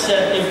Bible says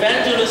that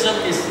evangelism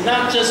is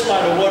not just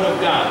by the word of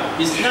God.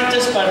 It's not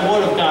just by the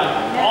word of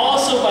God.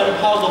 Also by the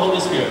power of the Holy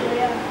Spirit.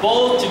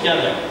 Both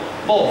together.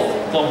 Both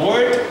the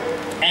word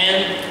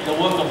and the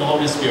work of the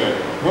Holy Spirit.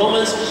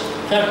 Romans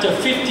chapter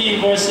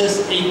 15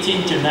 verses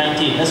 18 to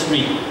 19. Let's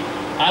read.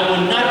 "I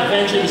will not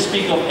venture to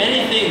speak of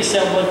anything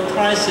except what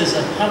Christ has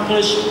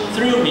accomplished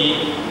through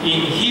me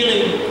in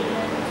healing,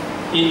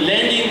 in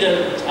lending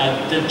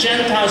the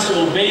Gentiles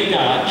to obey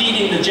God,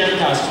 leading the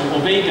Gentiles to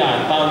obey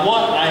God, by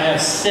what I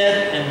have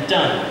said and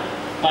done,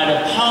 by the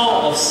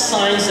power of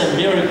signs and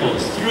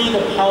miracles, through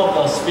the power of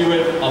the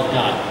Spirit of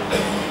God."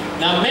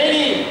 Now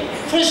many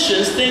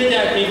Christians think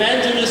that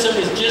evangelism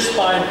is just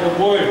by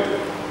the word.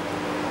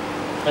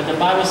 But the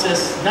Bible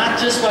says, not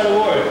just by the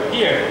word,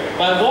 here,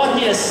 by what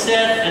he has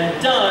said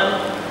and done,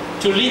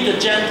 to lead the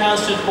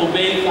Gentiles to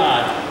obey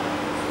God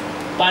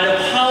by the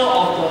power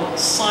of the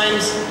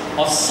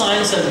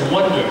signs and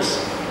wonders,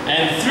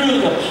 and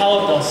through the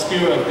power of the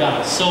Spirit of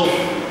God. So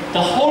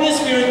the Holy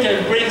Spirit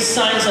can bring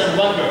signs and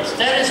wonders.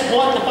 That is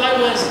what the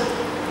Bible has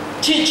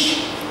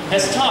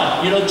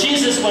taught. You know,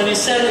 Jesus, when he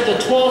said to the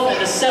 12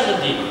 and the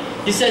 70,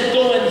 he said,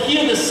 go and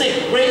heal the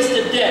sick, raise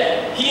the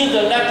dead, heal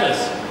the lepers.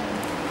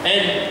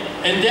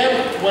 And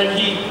then when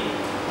he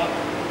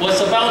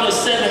was about to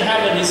ascend to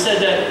heaven, he said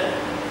that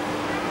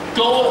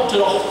go to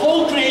the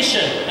whole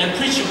creation and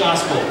preach the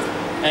gospel,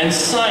 and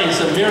signs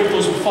and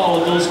miracles will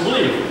follow those who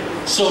believe.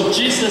 So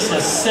Jesus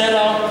has sent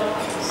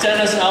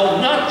us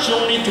out not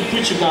only to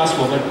preach the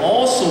gospel, but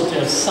also to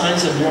have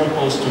signs and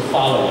miracles to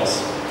follow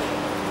us.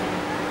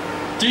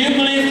 Do you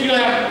believe you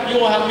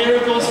will have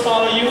miracles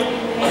follow you?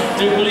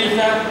 Do you believe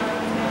that?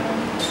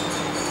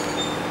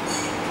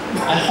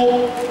 I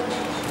hope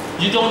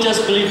you don't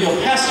just believe your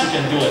pastor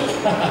can do it.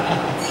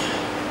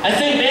 I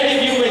think many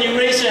of you, when you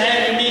raise your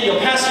hand, you mean your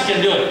pastor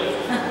can do it.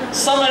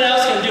 Someone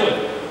else can do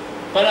it.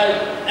 But I'm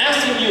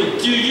asking you,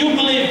 do you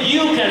believe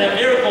you can have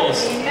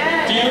miracles?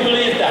 Amen. Do you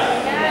believe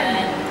that?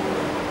 Amen.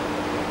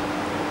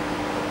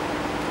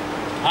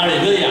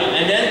 Hallelujah.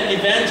 And then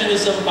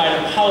evangelism by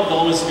the power of the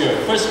Holy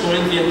Spirit. 1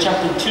 Corinthians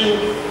chapter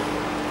 2,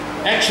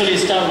 actually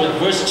start with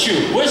verse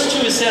 2. Verse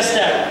 2 it says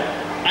that,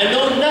 I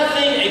know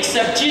nothing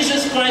except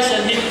Jesus Christ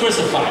and Him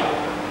crucified.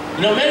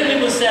 You know, many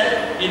people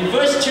said in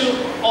verse 2,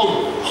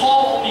 oh,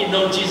 Paul only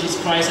knows Jesus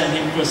Christ and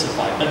Him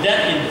crucified. But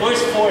then in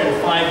verse 4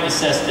 and 5 it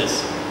says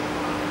this,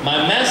 my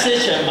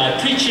message and my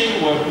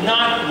preaching were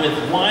not with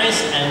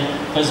wise and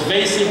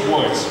persuasive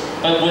words,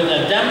 but with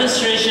a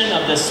demonstration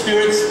of the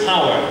Spirit's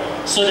power,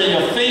 so that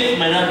your faith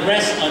may not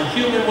rest on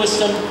human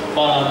wisdom,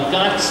 but on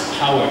God's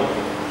power.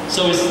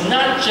 So it's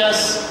not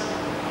just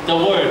the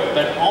word,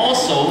 but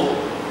also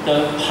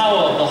the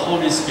power of the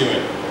Holy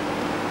Spirit.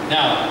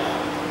 Now,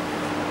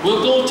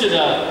 we'll go to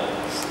the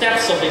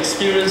steps of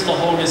experience the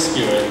Holy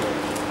Spirit.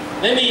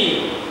 Let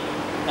me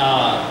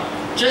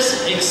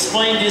just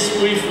explain this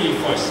briefly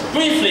first.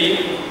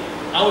 Briefly,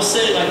 I will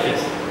say it like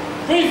this.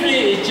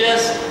 Briefly, it's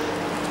just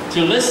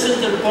to listen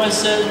to the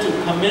person, to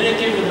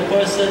communicate with the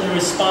person,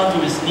 respond to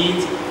his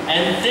needs,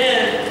 and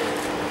then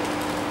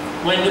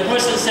when the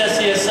person says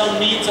he has some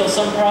needs or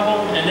some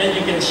problem, and then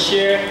you can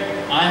share,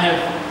 I have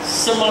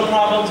similar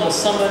problems or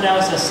someone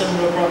else has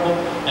similar problem,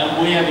 and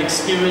we have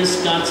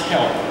experienced God's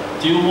help.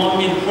 Do you want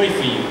me to pray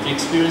for you to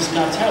experience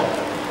God's help?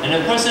 And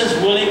the person is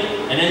willing,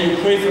 and then you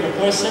pray for the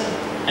person,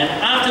 and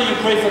after you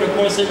pray for the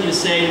person, you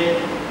say,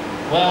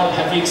 well,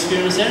 have you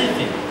experienced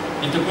anything?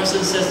 If the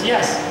person says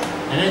yes,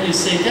 and then you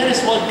say, that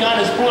is what God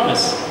has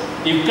promised.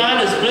 If God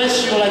has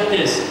blessed you like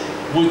this,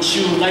 would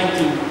you like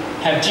to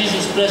have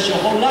Jesus bless your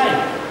whole life?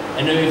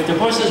 And if the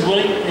person is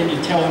willing, then you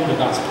tell him the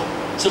gospel.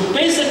 So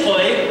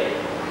basically,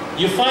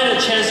 you find a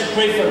chance to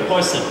pray for the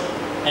person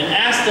and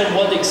ask them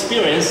what they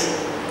experienced.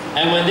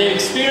 And when they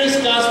experience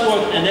God's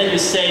work, and then you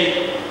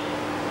say,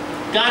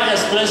 God has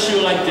blessed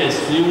you like this.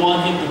 Do you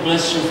want Him to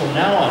bless you from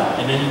now on?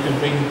 And then you can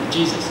bring him to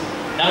Jesus.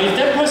 Now, if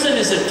that person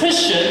is a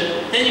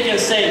Christian, then you can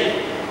say,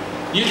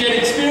 you can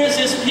experience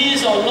His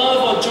peace or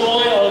love or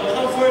joy or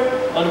comfort,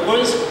 or the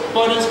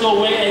burdens go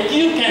away, and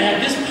you can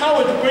have this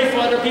power to pray for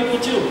other people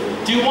too.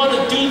 Do you want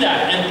to do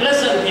that and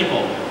bless other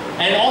people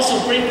and also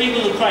bring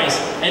people to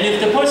Christ? And if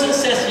the person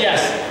says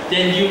yes,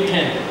 then you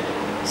can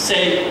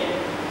say,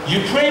 you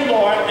pray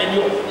more and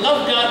you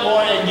love God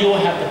more, and you will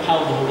have the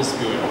power of the Holy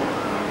Spirit.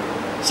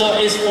 So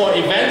it's for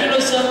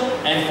evangelism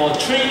and for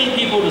training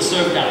people to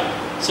serve God.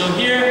 So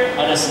here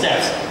are the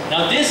steps.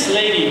 Now this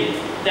lady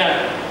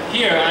that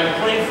here I'm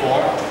praying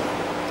for,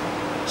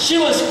 she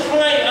was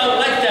crying out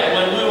like that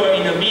when we were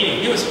in a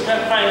meeting. He was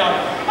crying out,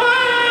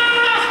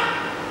 ah!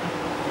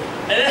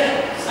 And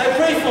then I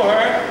prayed for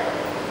her.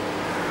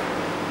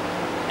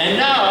 And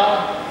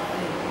now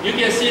you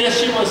can see that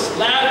she was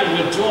laughing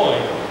with joy.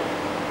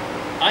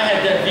 I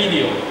had that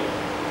video,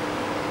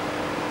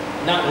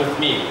 not with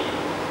me,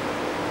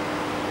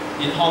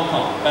 in Hong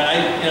Kong. But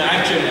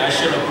actually I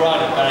should have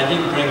brought it, but I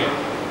didn't bring it.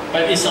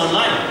 But it's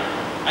online.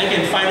 I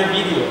can find a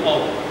video.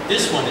 Oh,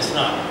 this one is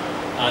not.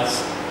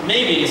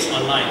 Maybe it's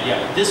online. Yeah,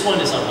 this one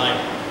is online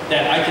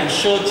that I can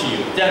show to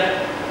you.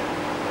 That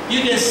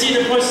you can see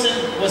the person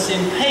was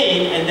in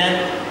pain, and then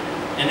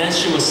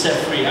she was set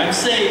free. I'm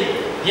saying,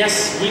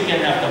 yes, we can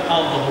have the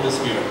power of the Holy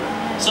Spirit.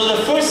 So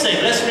the first thing,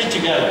 let's read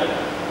together.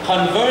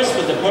 Converse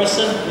with the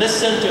person,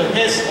 listen to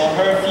his or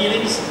her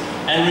feelings,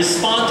 and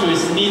respond to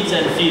his needs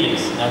and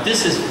feelings. Now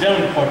this is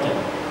very important.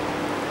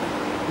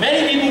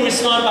 Many people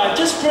respond by,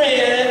 just pray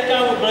and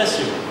God will bless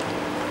you.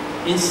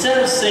 Instead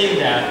of saying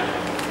that,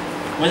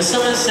 when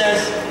someone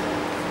says,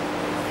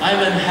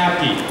 I'm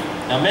unhappy.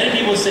 Now many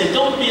people say,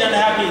 don't be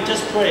unhappy,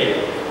 just pray.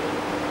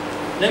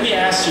 Let me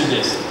ask you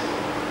this.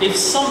 If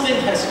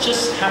something has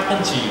just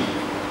happened to you,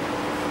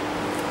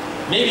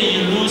 maybe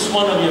you lose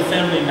one of your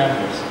family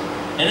members,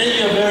 and then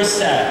you're very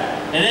sad.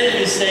 And then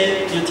you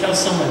tell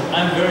someone,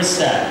 I'm very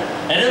sad.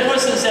 And the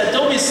person said,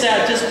 don't be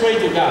sad, just pray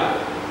to God.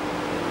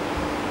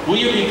 Will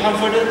you be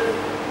comforted?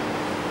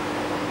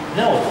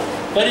 No.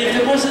 But if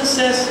the person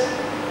says,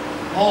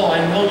 oh, I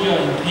know you're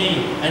in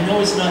pain. I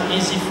know it's not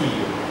easy for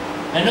you.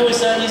 I know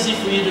it's not easy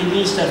for you to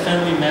lose that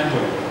family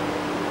member.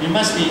 You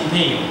must be in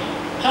pain.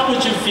 How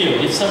would you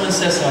feel if someone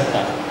says like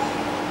that?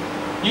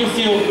 You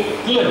feel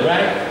good,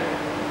 right?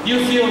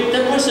 You feel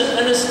that person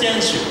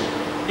understands you.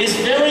 It's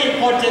very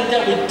important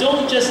that we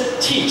don't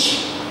just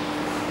teach.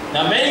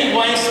 Now many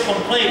wives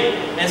complain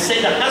and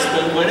say the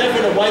husband,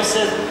 whenever the wife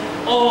says,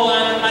 oh,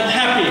 I'm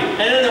unhappy,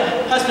 and then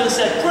the husband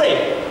said,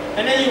 pray,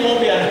 and then you won't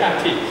be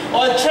unhappy.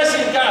 Or trust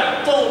in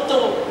God,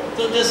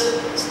 don't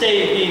just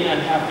stay being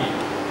unhappy.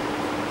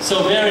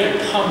 So very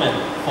common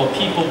for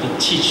people to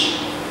teach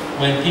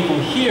when people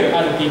hear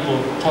other people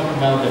talk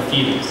about their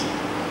feelings.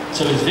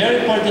 So it's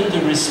very important to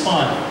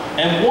respond.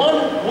 And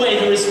one way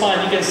to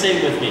respond, you can say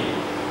it with me.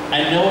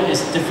 I know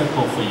it's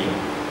difficult for you.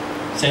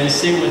 Say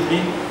it with me.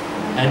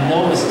 I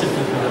know it's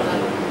difficult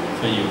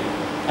for you.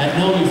 I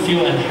know you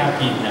feel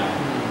unhappy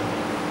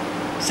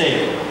now.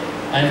 Say it.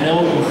 I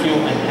know you feel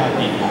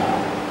unhappy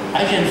now.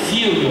 I can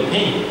feel your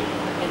pain.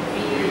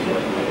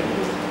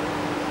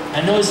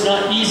 I know it's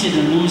not easy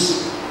to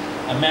lose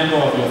a member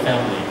of your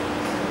family.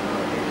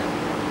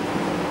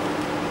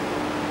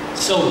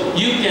 So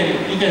you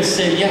can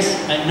say,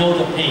 yes, I know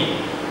the pain,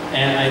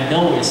 and I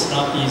know it's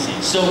not easy.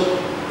 So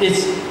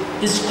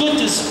it's good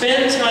to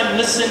spend time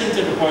listening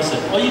to the person.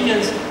 Or you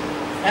can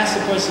ask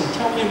the person,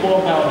 tell me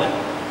more about it.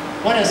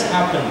 What has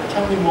happened?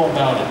 Tell me more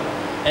about it.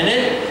 And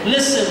then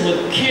listen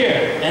with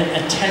care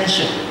and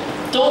attention.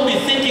 Don't be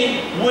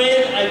thinking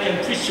when I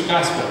can preach the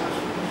gospel.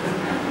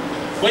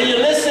 When you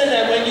listen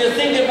and when you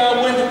think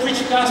about when to preach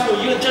the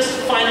gospel, you're just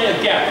finding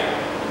a gap.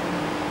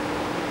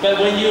 But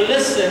when you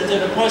listen to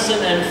the person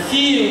and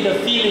feel the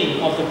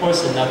feeling of the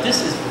person, now this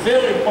is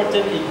very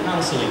important in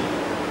counseling.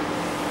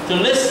 To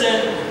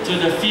listen to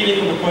the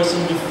feeling of the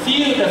person, to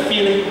feel the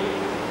feeling,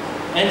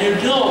 and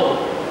to know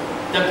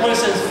the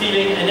person's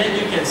feeling, and then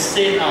you can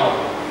say it out.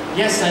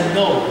 Yes, I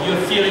know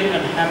you're feeling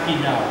unhappy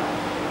now.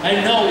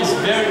 I know it's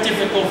very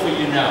difficult for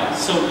you now,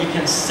 so you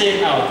can say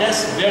it out.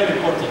 That's very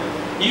important.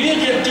 If you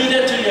can do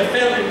that to your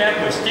family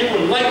members, they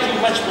will like you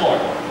much more.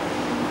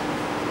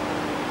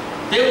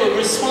 They will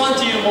respond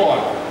to you more.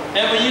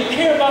 And when you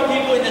care about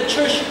people in the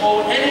church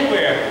or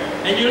anywhere,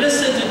 and you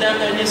listen to them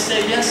and you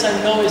say, yes, I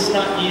know it's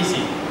not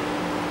easy,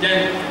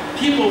 then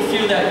people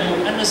feel that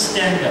you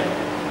understand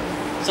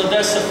them. So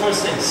that's the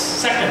first thing.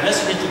 Second,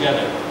 let's read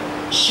together.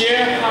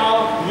 Share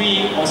how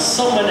we or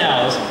someone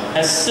else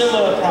has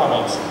similar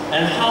problems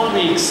and how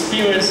we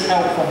experience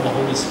help from the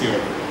Holy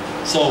Spirit.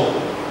 So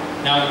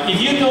now, if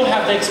you don't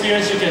have the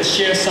experience, you can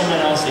share someone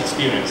else's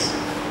experience.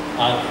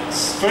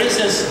 For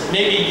instance,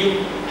 maybe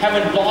you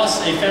haven't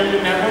lost a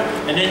family member,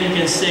 and then you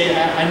can say,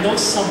 I know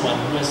someone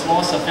who has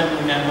lost a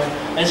family member,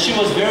 and she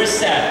was very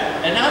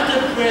sad. And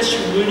after the prayer, she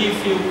really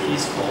feels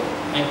peaceful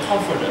and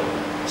comforted.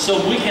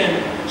 So we can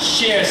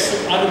share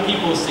other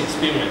people's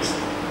experience.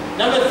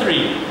 Number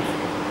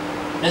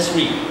 3, let's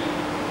read.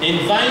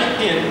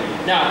 Invite him.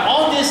 Now,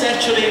 all this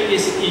actually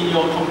is in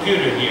your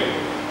computer here,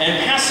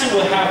 and pastor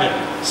will have it.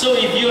 So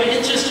if you are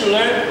interested to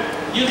learn,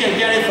 you can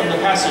get it from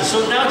the pastor.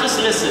 So now just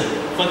listen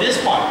for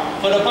this part.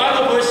 For the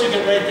Bible verse, you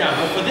can write down,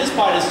 but for this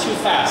part, it's too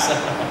fast.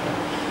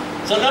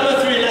 So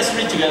number 3, let's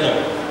read together.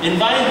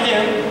 Invite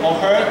him or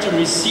her to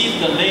receive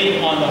the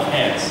laying on of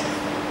hands.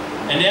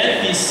 And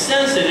then be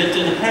sensitive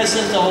to the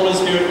presence of the Holy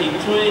Spirit,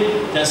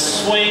 including the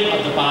swaying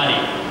of the body.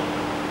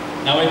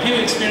 Now, when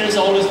people experience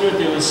the Holy Spirit,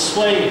 they will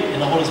sway in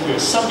the Holy Spirit.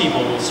 Some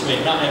people will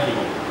sway, not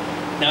everyone.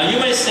 Now, you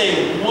may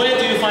say, where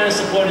do you find the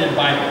support in the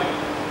Bible?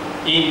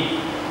 In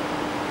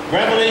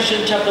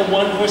Revelation chapter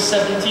 1, verse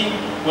 17,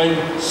 when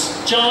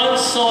John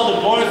saw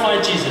the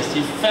glorified Jesus,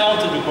 he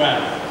fell to the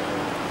ground.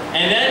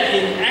 And then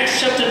in Acts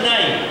chapter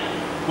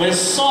 9, when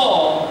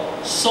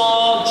Saul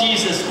saw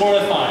Jesus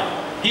glorified,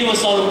 he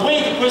was on the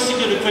way to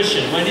persecute the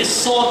Christian. When he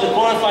saw the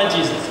glorified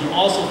Jesus, he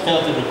also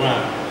fell to the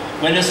ground.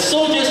 When the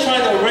soldiers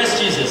tried to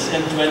arrest Jesus,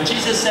 and when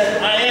Jesus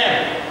said, I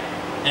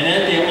am, and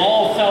then they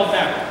all fell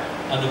back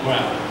on the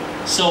ground.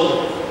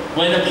 So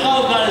when the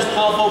power of God is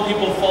powerful,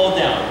 people fall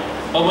down.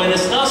 But when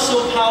it's not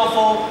so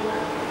powerful,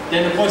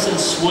 then the person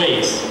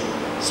sways.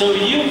 So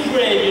you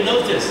pray, you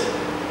notice,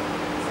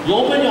 you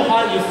open your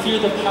heart, you feel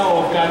the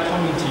power of God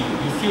coming to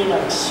you. You feel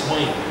like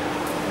swaying.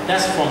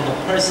 That's from the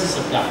presence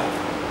of God.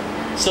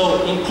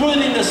 So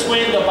including the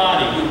swaying of the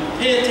body, you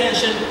pay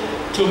attention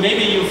to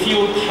maybe you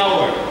feel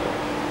power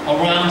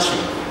around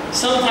you.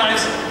 Sometimes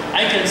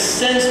I can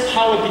sense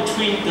power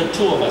between the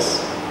two of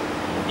us.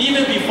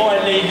 Even before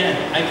I lay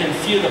hand, I can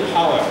feel the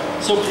power.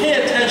 So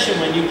pay attention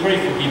when you pray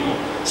for people.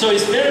 So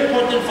it's very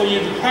important for you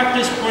to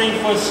practice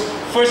praying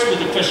first with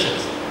the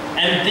Christians.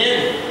 And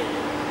then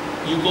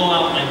you go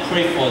out and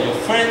pray for your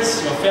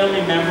friends, your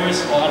family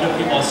members, or other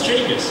people, or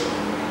strangers.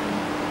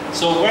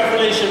 So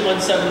Revelation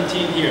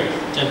 1:17 here,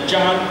 that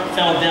John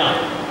fell down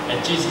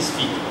at Jesus'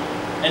 feet.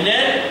 And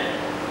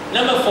then,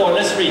 number 4,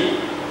 let's read.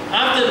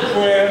 After the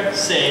prayer,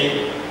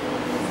 say,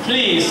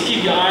 please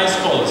keep your eyes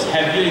closed.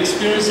 Have you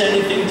experienced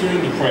anything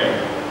during the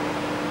prayer?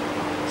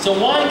 So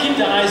why keep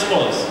the eyes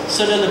closed?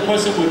 So that the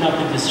person will not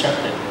be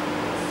distracted.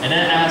 And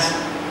then ask,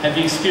 have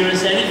you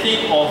experienced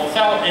anything or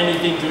felt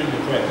anything during the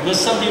prayer? Because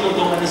some people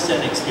don't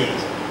understand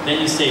experience. Then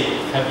you say,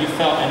 have you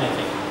felt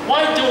anything?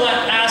 Why do I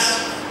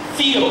ask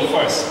feel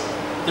first?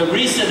 The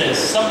reason is,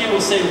 some people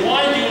say,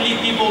 why do you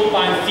lead people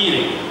by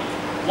feeling?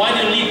 Why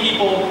do you lead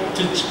people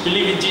to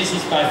believe in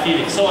Jesus by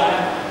feeling? So I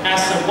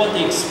ask them what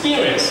they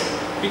experience.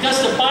 Because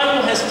the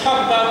Bible has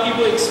talked about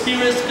people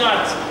experience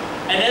God.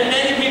 And then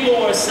many people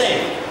were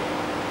saved.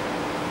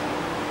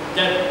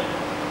 That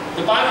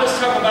the Bible has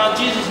talked about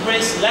Jesus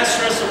raised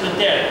Lazarus from the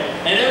dead.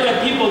 And then when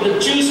people,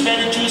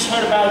 many Jews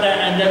heard about that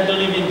and then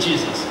believed in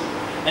Jesus.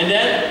 And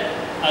then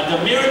the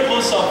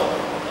miracles of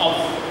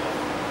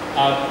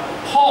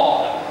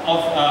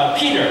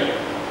Peter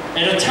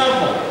in the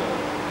temple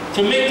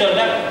to make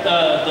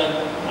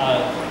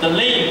the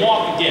lame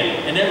walk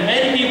again. And then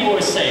many people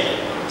were saved.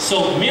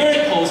 So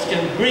miracles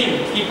can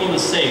bring people to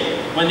save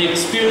when they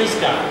experience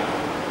God.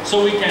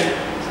 So we can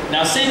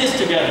now say this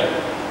together.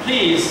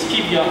 Please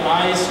keep your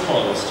eyes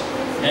closed.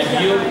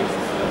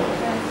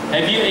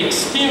 Have you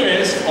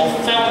experienced or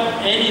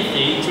felt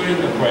anything during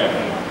the prayer?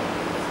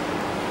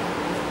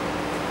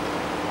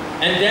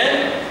 And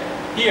then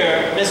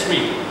here, let's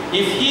read.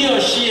 If he or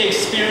she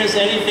experienced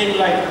anything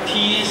like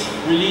peace,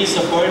 release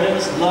of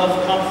burdens,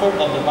 love, comfort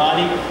of the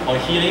body, or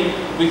healing,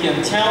 we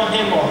can tell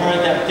him or her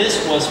that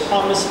this was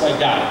promised by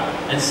God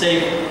and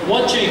say,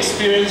 what you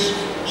experienced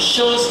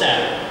shows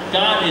that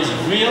God is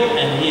real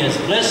and he has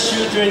blessed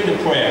you during the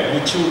prayer.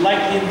 Would you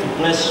like him to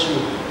bless you,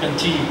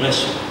 continue to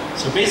bless you?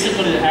 So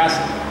basically ask,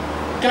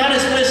 God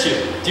has blessed you.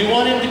 Do you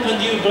want him to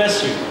continue to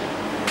bless you?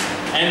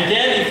 And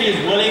then if he is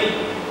willing,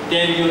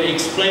 then you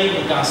explain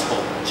the gospel.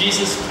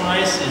 Jesus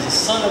Christ is the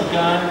Son of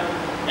God.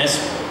 As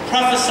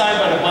prophesied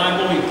by the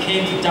Bible, he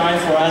came to die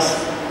for us.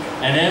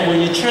 And then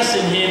when you trust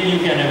in him, you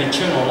can have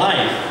eternal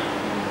life.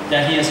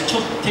 That he has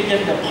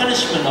taken the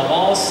punishment of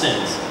all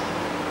sins.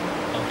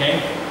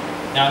 Okay?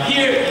 Now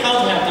here,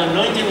 how to have the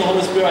anointing of the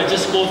Holy Spirit, I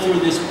just go through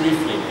this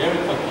briefly, very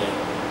quickly.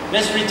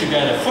 Let's read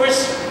together.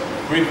 First,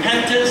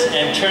 repentance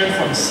and turn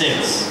from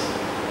sins.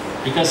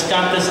 Because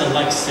God doesn't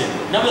like sin.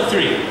 Number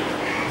 3,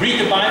 read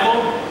the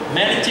Bible,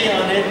 meditate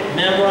on it,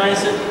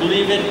 memorize it,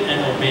 believe it,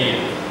 and obey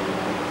it.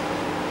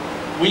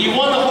 When you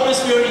want the Holy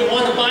Spirit, you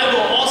want the Bible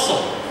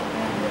also.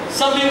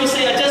 Some people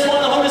say, I just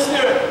want the Holy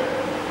Spirit.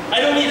 I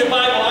don't need the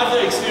Bible after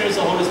I experience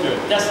the Holy Spirit.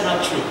 That's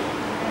not true.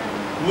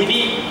 We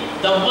need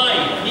the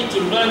mind. We need to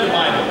learn the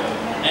Bible.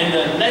 And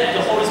let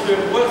the Holy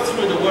Spirit work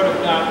through the Word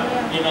of God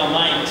in our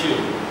mind too.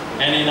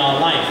 And in our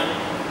life.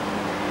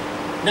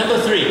 Number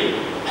 3,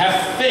 have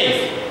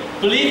faith.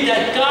 Believe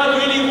that God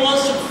really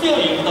wants to fill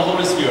you with the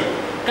Holy Spirit.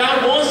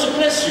 God wants to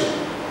bless you.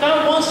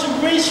 God wants to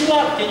raise you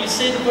up. Can you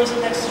say to the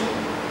person next to you?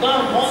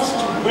 God wants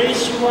to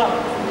raise you up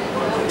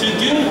to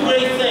do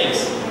great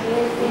things.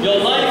 Your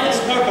life has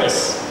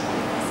purpose.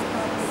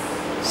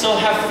 So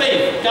have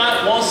faith.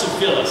 God wants to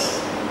fill us.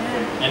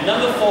 And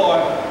number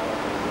 4,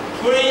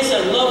 praise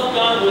and love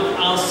God with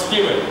our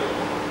spirit.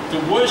 To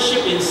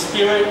worship in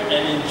spirit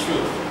and in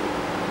truth.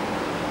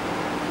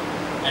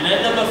 And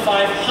then number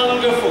 5,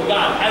 hunger for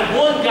God. I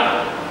want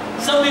God.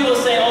 Some people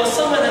say, oh,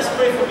 someone has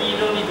prayed for me, you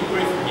don't need to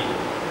pray for me.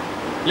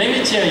 Let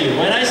me tell you,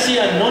 when I see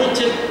an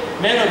anointed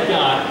man of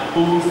God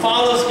who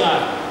follows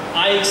God,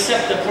 I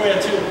accept the prayer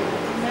too.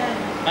 Amen.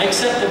 I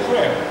accept the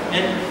prayer.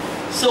 And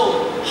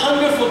so,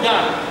 hunger for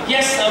God.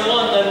 Yes, I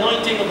want the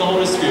anointing of the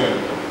Holy Spirit.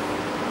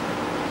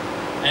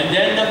 And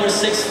then number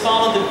 6,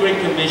 follow the Great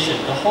Commission.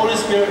 The Holy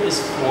Spirit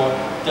is for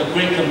the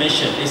Great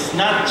Commission. It's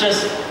not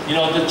just,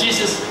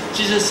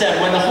 Jesus said,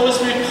 when the Holy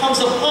Spirit comes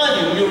upon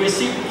you, you'll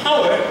receive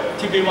power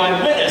to be my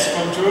witness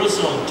from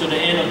Jerusalem to the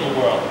end of the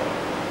world.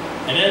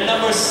 And then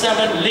number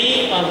 7,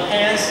 laying on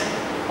hands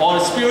or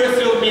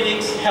spirit-filled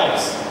meetings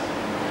helps.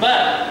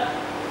 But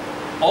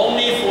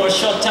only for a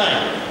short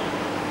time.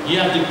 You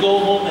have to go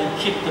home and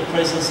keep the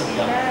presence of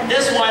God.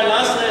 That's why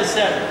last night I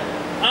said,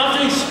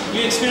 after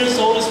you experience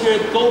the Holy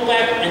Spirit, go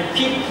back and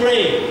keep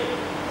praying.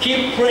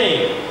 Keep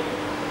praying.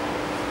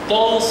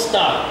 Don't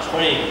stop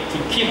praying to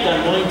keep the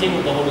anointing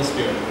of the Holy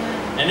Spirit.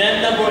 And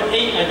then number 8,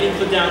 I didn't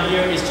put down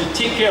here, is to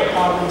take care of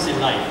problems in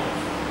life.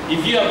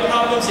 If you have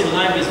problems in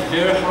life, it's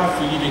very hard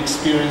for you to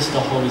experience the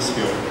Holy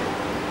Spirit.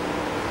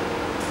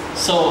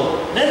 So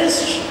let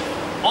us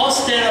all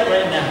stand up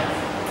right now.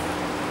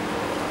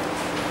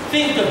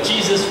 Think of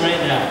Jesus right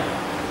now.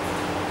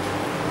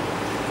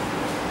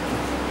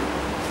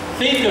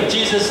 Think of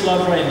Jesus'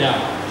 love right now.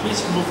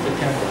 Please move the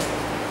camera.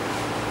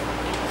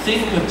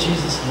 Think of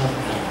Jesus' love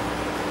now.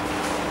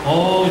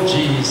 Oh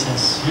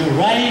Jesus, you're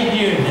right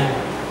here now.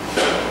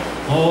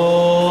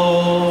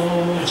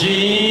 Oh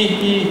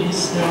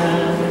Jesus.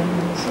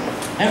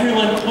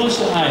 Everyone close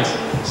your eyes.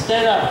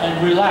 Stand up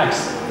and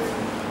relax.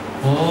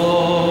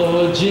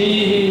 Oh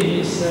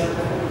Jesus.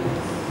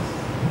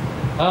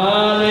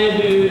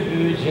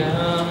 Hallelujah.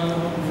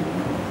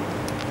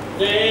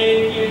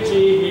 Thank you,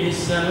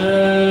 Jesus.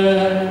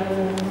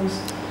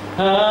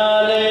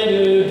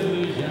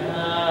 Hallelujah.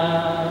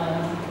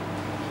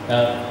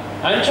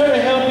 I'm trying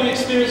to help you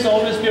experience the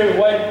Holy Spirit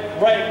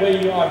right where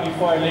you are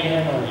before I lay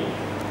hand on you.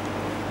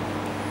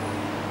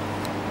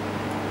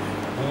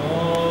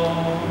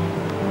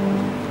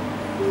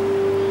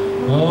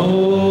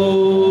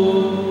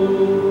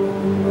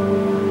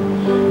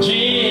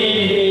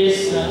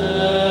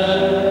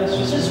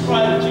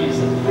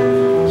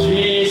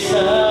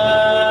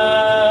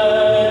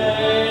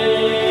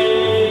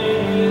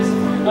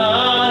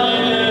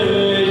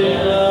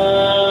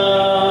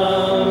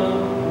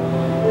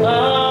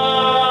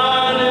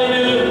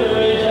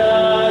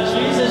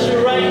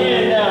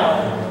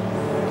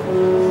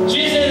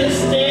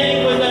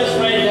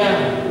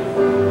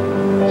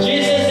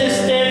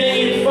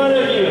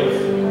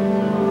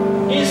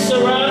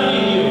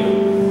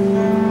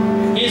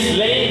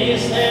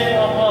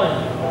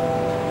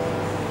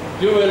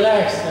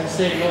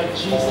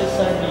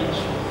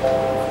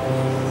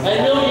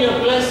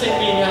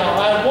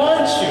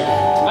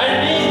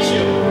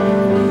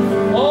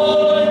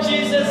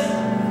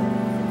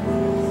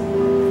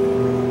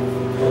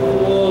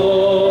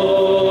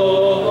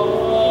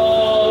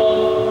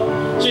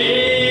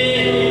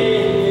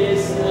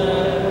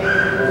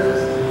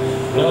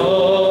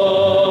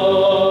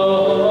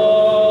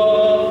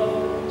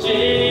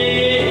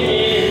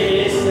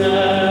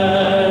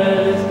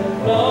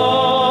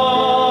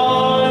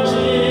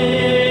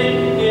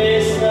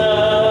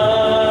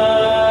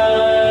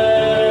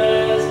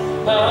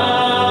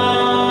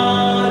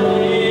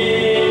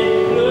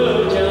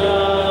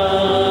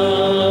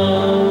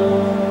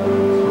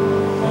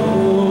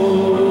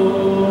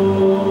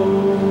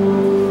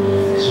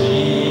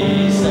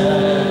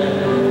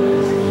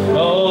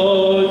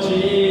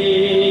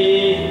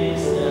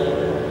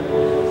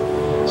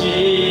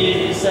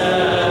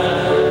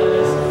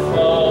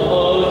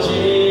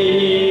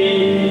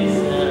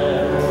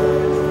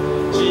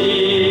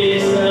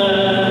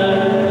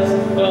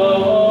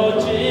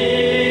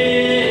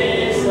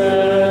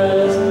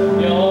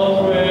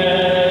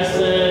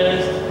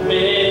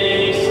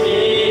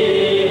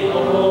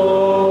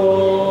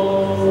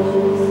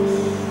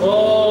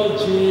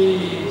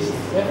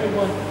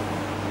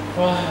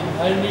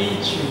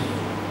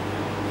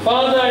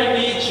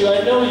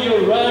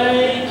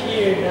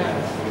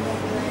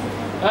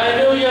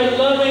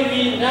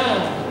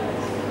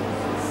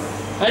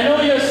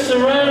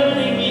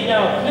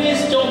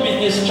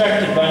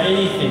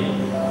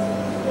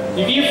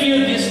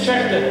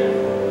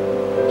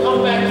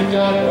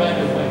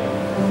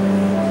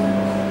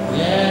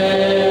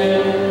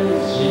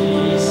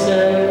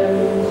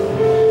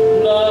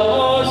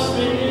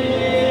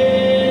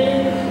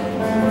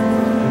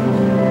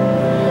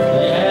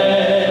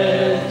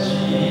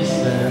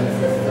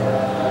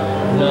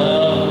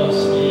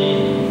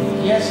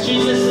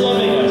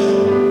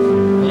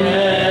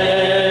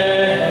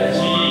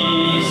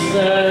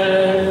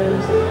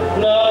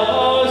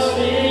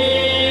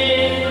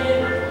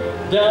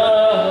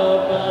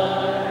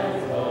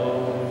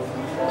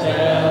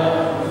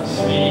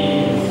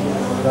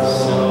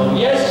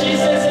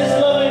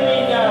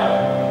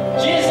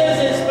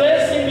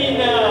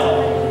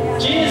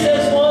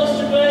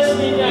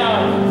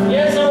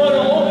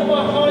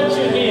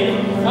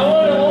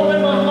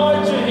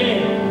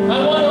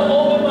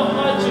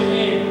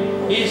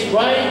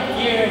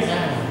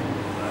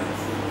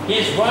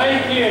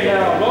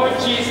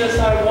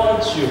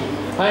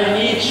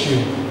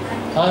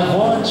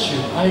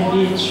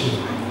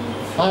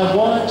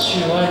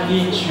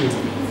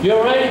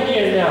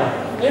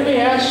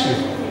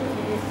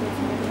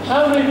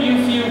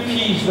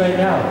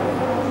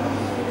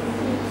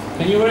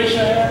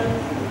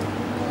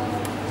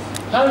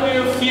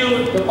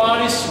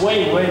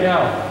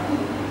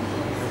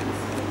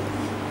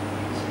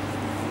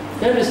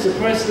 That is the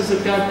presence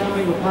of God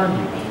coming upon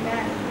you.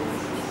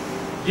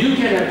 You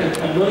can have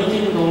the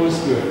anointing of the Holy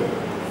Spirit.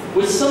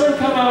 Would someone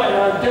come out and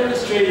I'll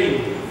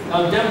demonstrate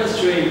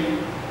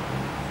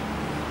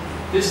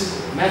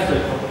this method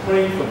of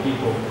praying for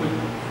people. Would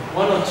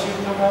one or two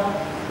come out?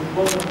 Would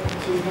one or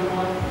two come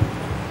out?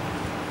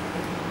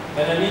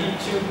 And I need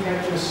two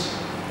catchers.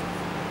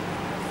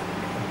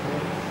 Okay.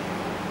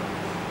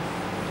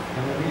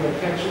 And I need a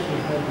catcher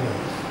behind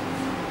those.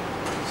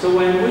 So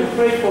when we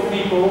pray for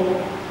people,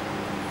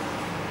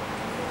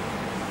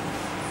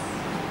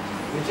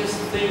 we just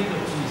think of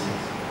Jesus.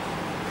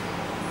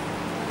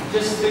 We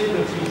just think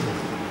of Jesus.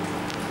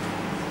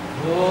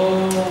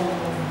 Oh,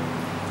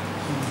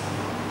 Jesus.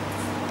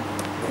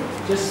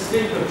 Just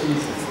think of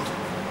Jesus.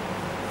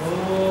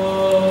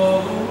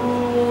 Oh.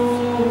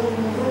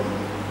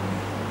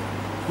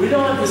 We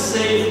don't have to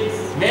say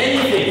many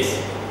things.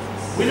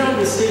 We don't have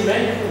to say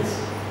many things.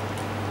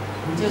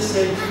 We just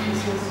say,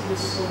 Jesus, you're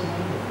so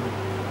wonderful.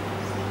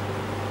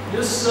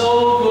 You're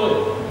so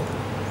good.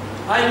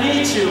 I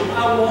need you.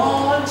 I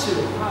want you.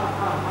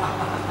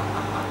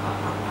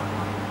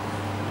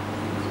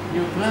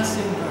 You're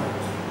blessing her.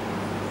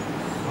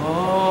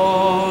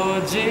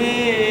 Oh,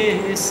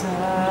 Jesus.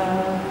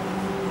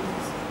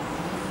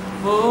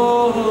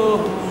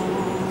 Oh,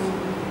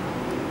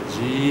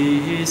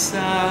 Jesus.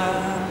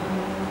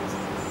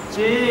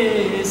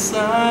 Jesus.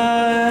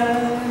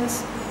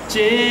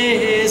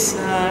 Jesus.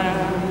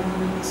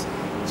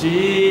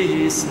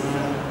 Jesus.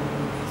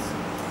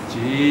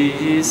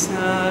 Jesus.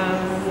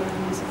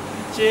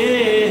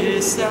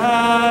 Jesus,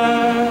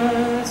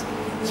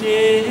 Jesus,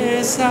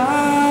 Jesus,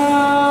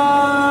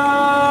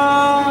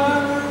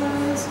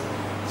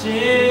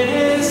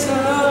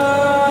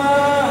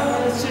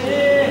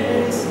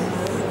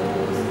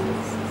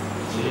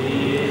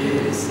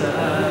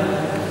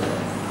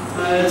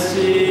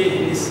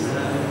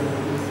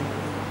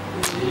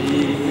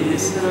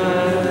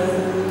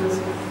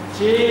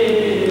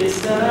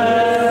 Jesus,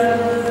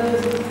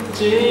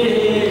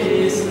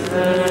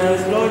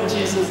 Jesus, Lord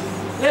Jesus,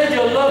 let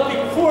your love be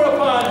poured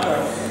upon her.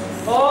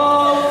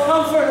 Oh,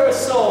 comfort her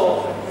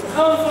soul.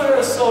 Comfort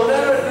her soul.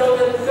 Let her know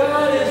that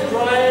God is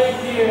right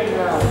here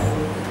now.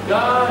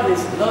 God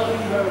is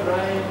loving her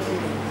right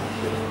here.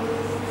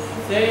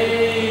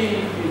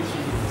 Thank you,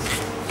 Jesus.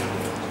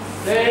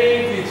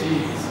 Thank you,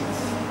 Jesus.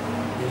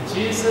 In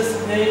Jesus'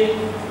 name,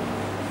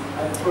 I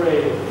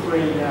pray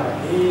now.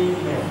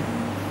 Amen.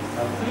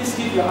 Now, please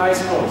keep your eyes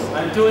closed.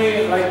 I'm doing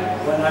it like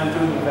when I'm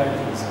doing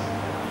evangelism.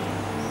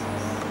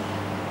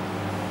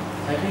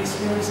 Have you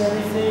experienced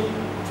anything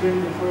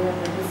during the prayer?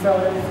 Have you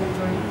felt anything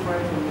during the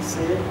prayer? Can you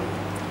say it?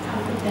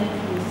 Comfort and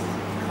peace.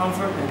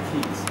 Comfort and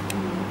peace.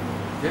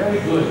 Very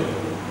good.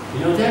 You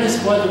know, that is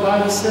what the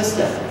Bible says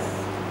that.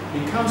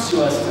 It comes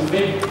to us to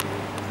make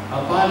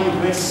our body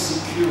rest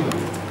secure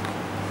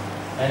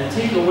and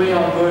take away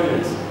our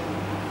burdens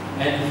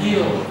and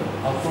heal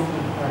our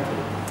brokenhearted.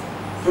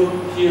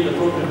 Heal the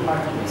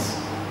brokenheartedness.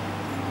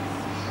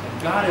 And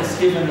God has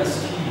given us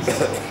peace.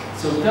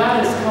 So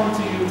God has come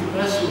to you to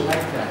bless you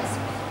like that.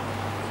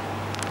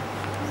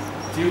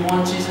 Do you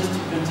want Jesus to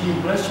continue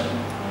to bless you?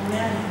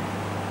 Amen.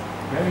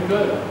 Very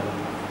good.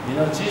 You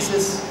know,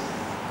 Jesus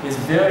is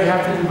very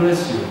happy to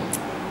bless you.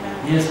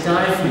 He has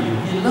died for you.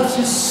 He loves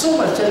you so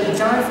much that He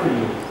died for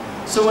you.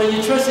 So when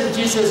you trust in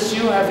Jesus,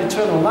 you have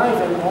eternal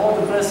life and all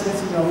the blessings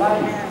in your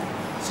life.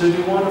 So do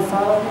you want to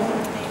follow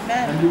Him?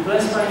 And be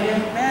blessed by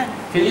Him?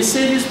 Can you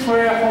say this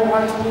prayer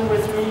wholeheartedly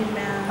with me?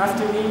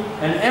 After me?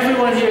 And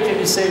everyone here, can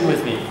you say it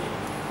with me?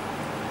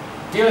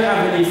 Dear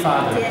Heavenly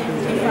Father,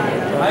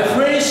 I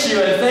praise you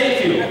and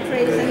thank you.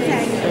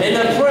 In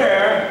the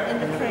prayer,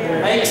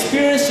 I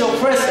experience your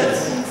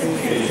presence.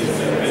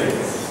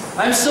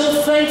 I'm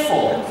so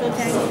thankful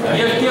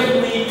you have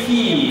given me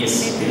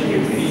peace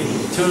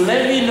to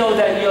let me know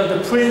that you are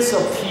the Prince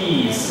of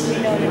Peace.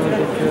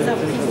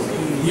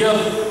 You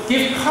have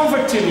given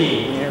comfort to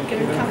me.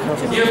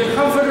 You have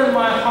comforted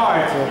my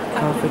heart.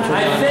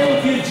 I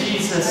thank you,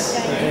 Jesus,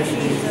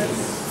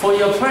 for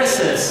your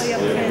presence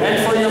and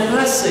for your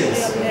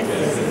blessings.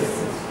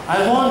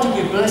 I want to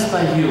be blessed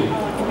by you.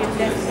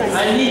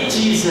 I need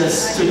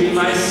Jesus to be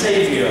my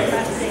Savior.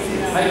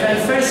 I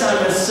confess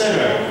I'm a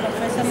sinner.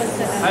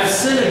 I've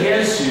sinned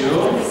against you.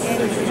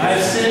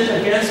 I've sinned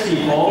against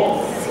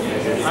people.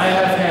 I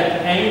have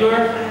had anger.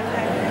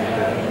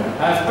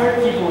 I've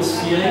hurt people's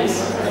feelings.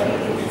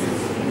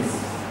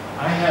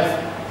 I have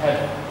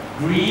had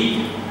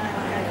greed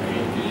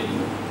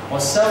or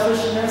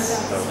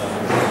selfishness.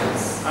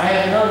 I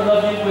have not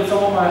loved you with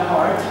all my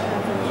heart.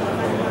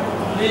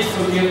 Please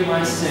forgive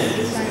my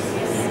sins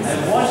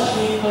and wash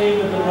me clean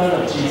with the blood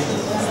of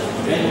Jesus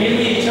and give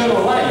me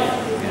eternal life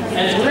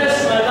and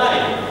bless my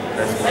life.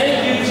 Thank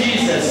you,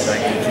 Jesus.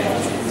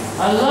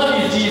 I love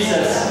you,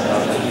 Jesus.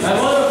 I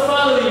want to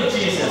follow you,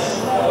 Jesus.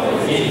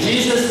 In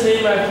Jesus'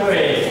 name I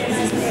pray.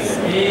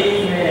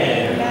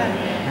 Amen.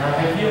 Now,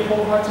 have you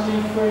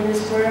wholeheartedly prayed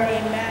this prayer?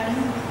 Amen.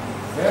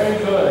 Very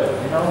good.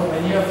 You know,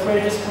 when you have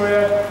prayed this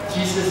prayer,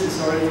 Jesus is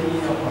already in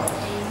your heart.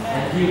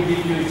 And He'll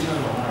give you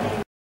eternal life.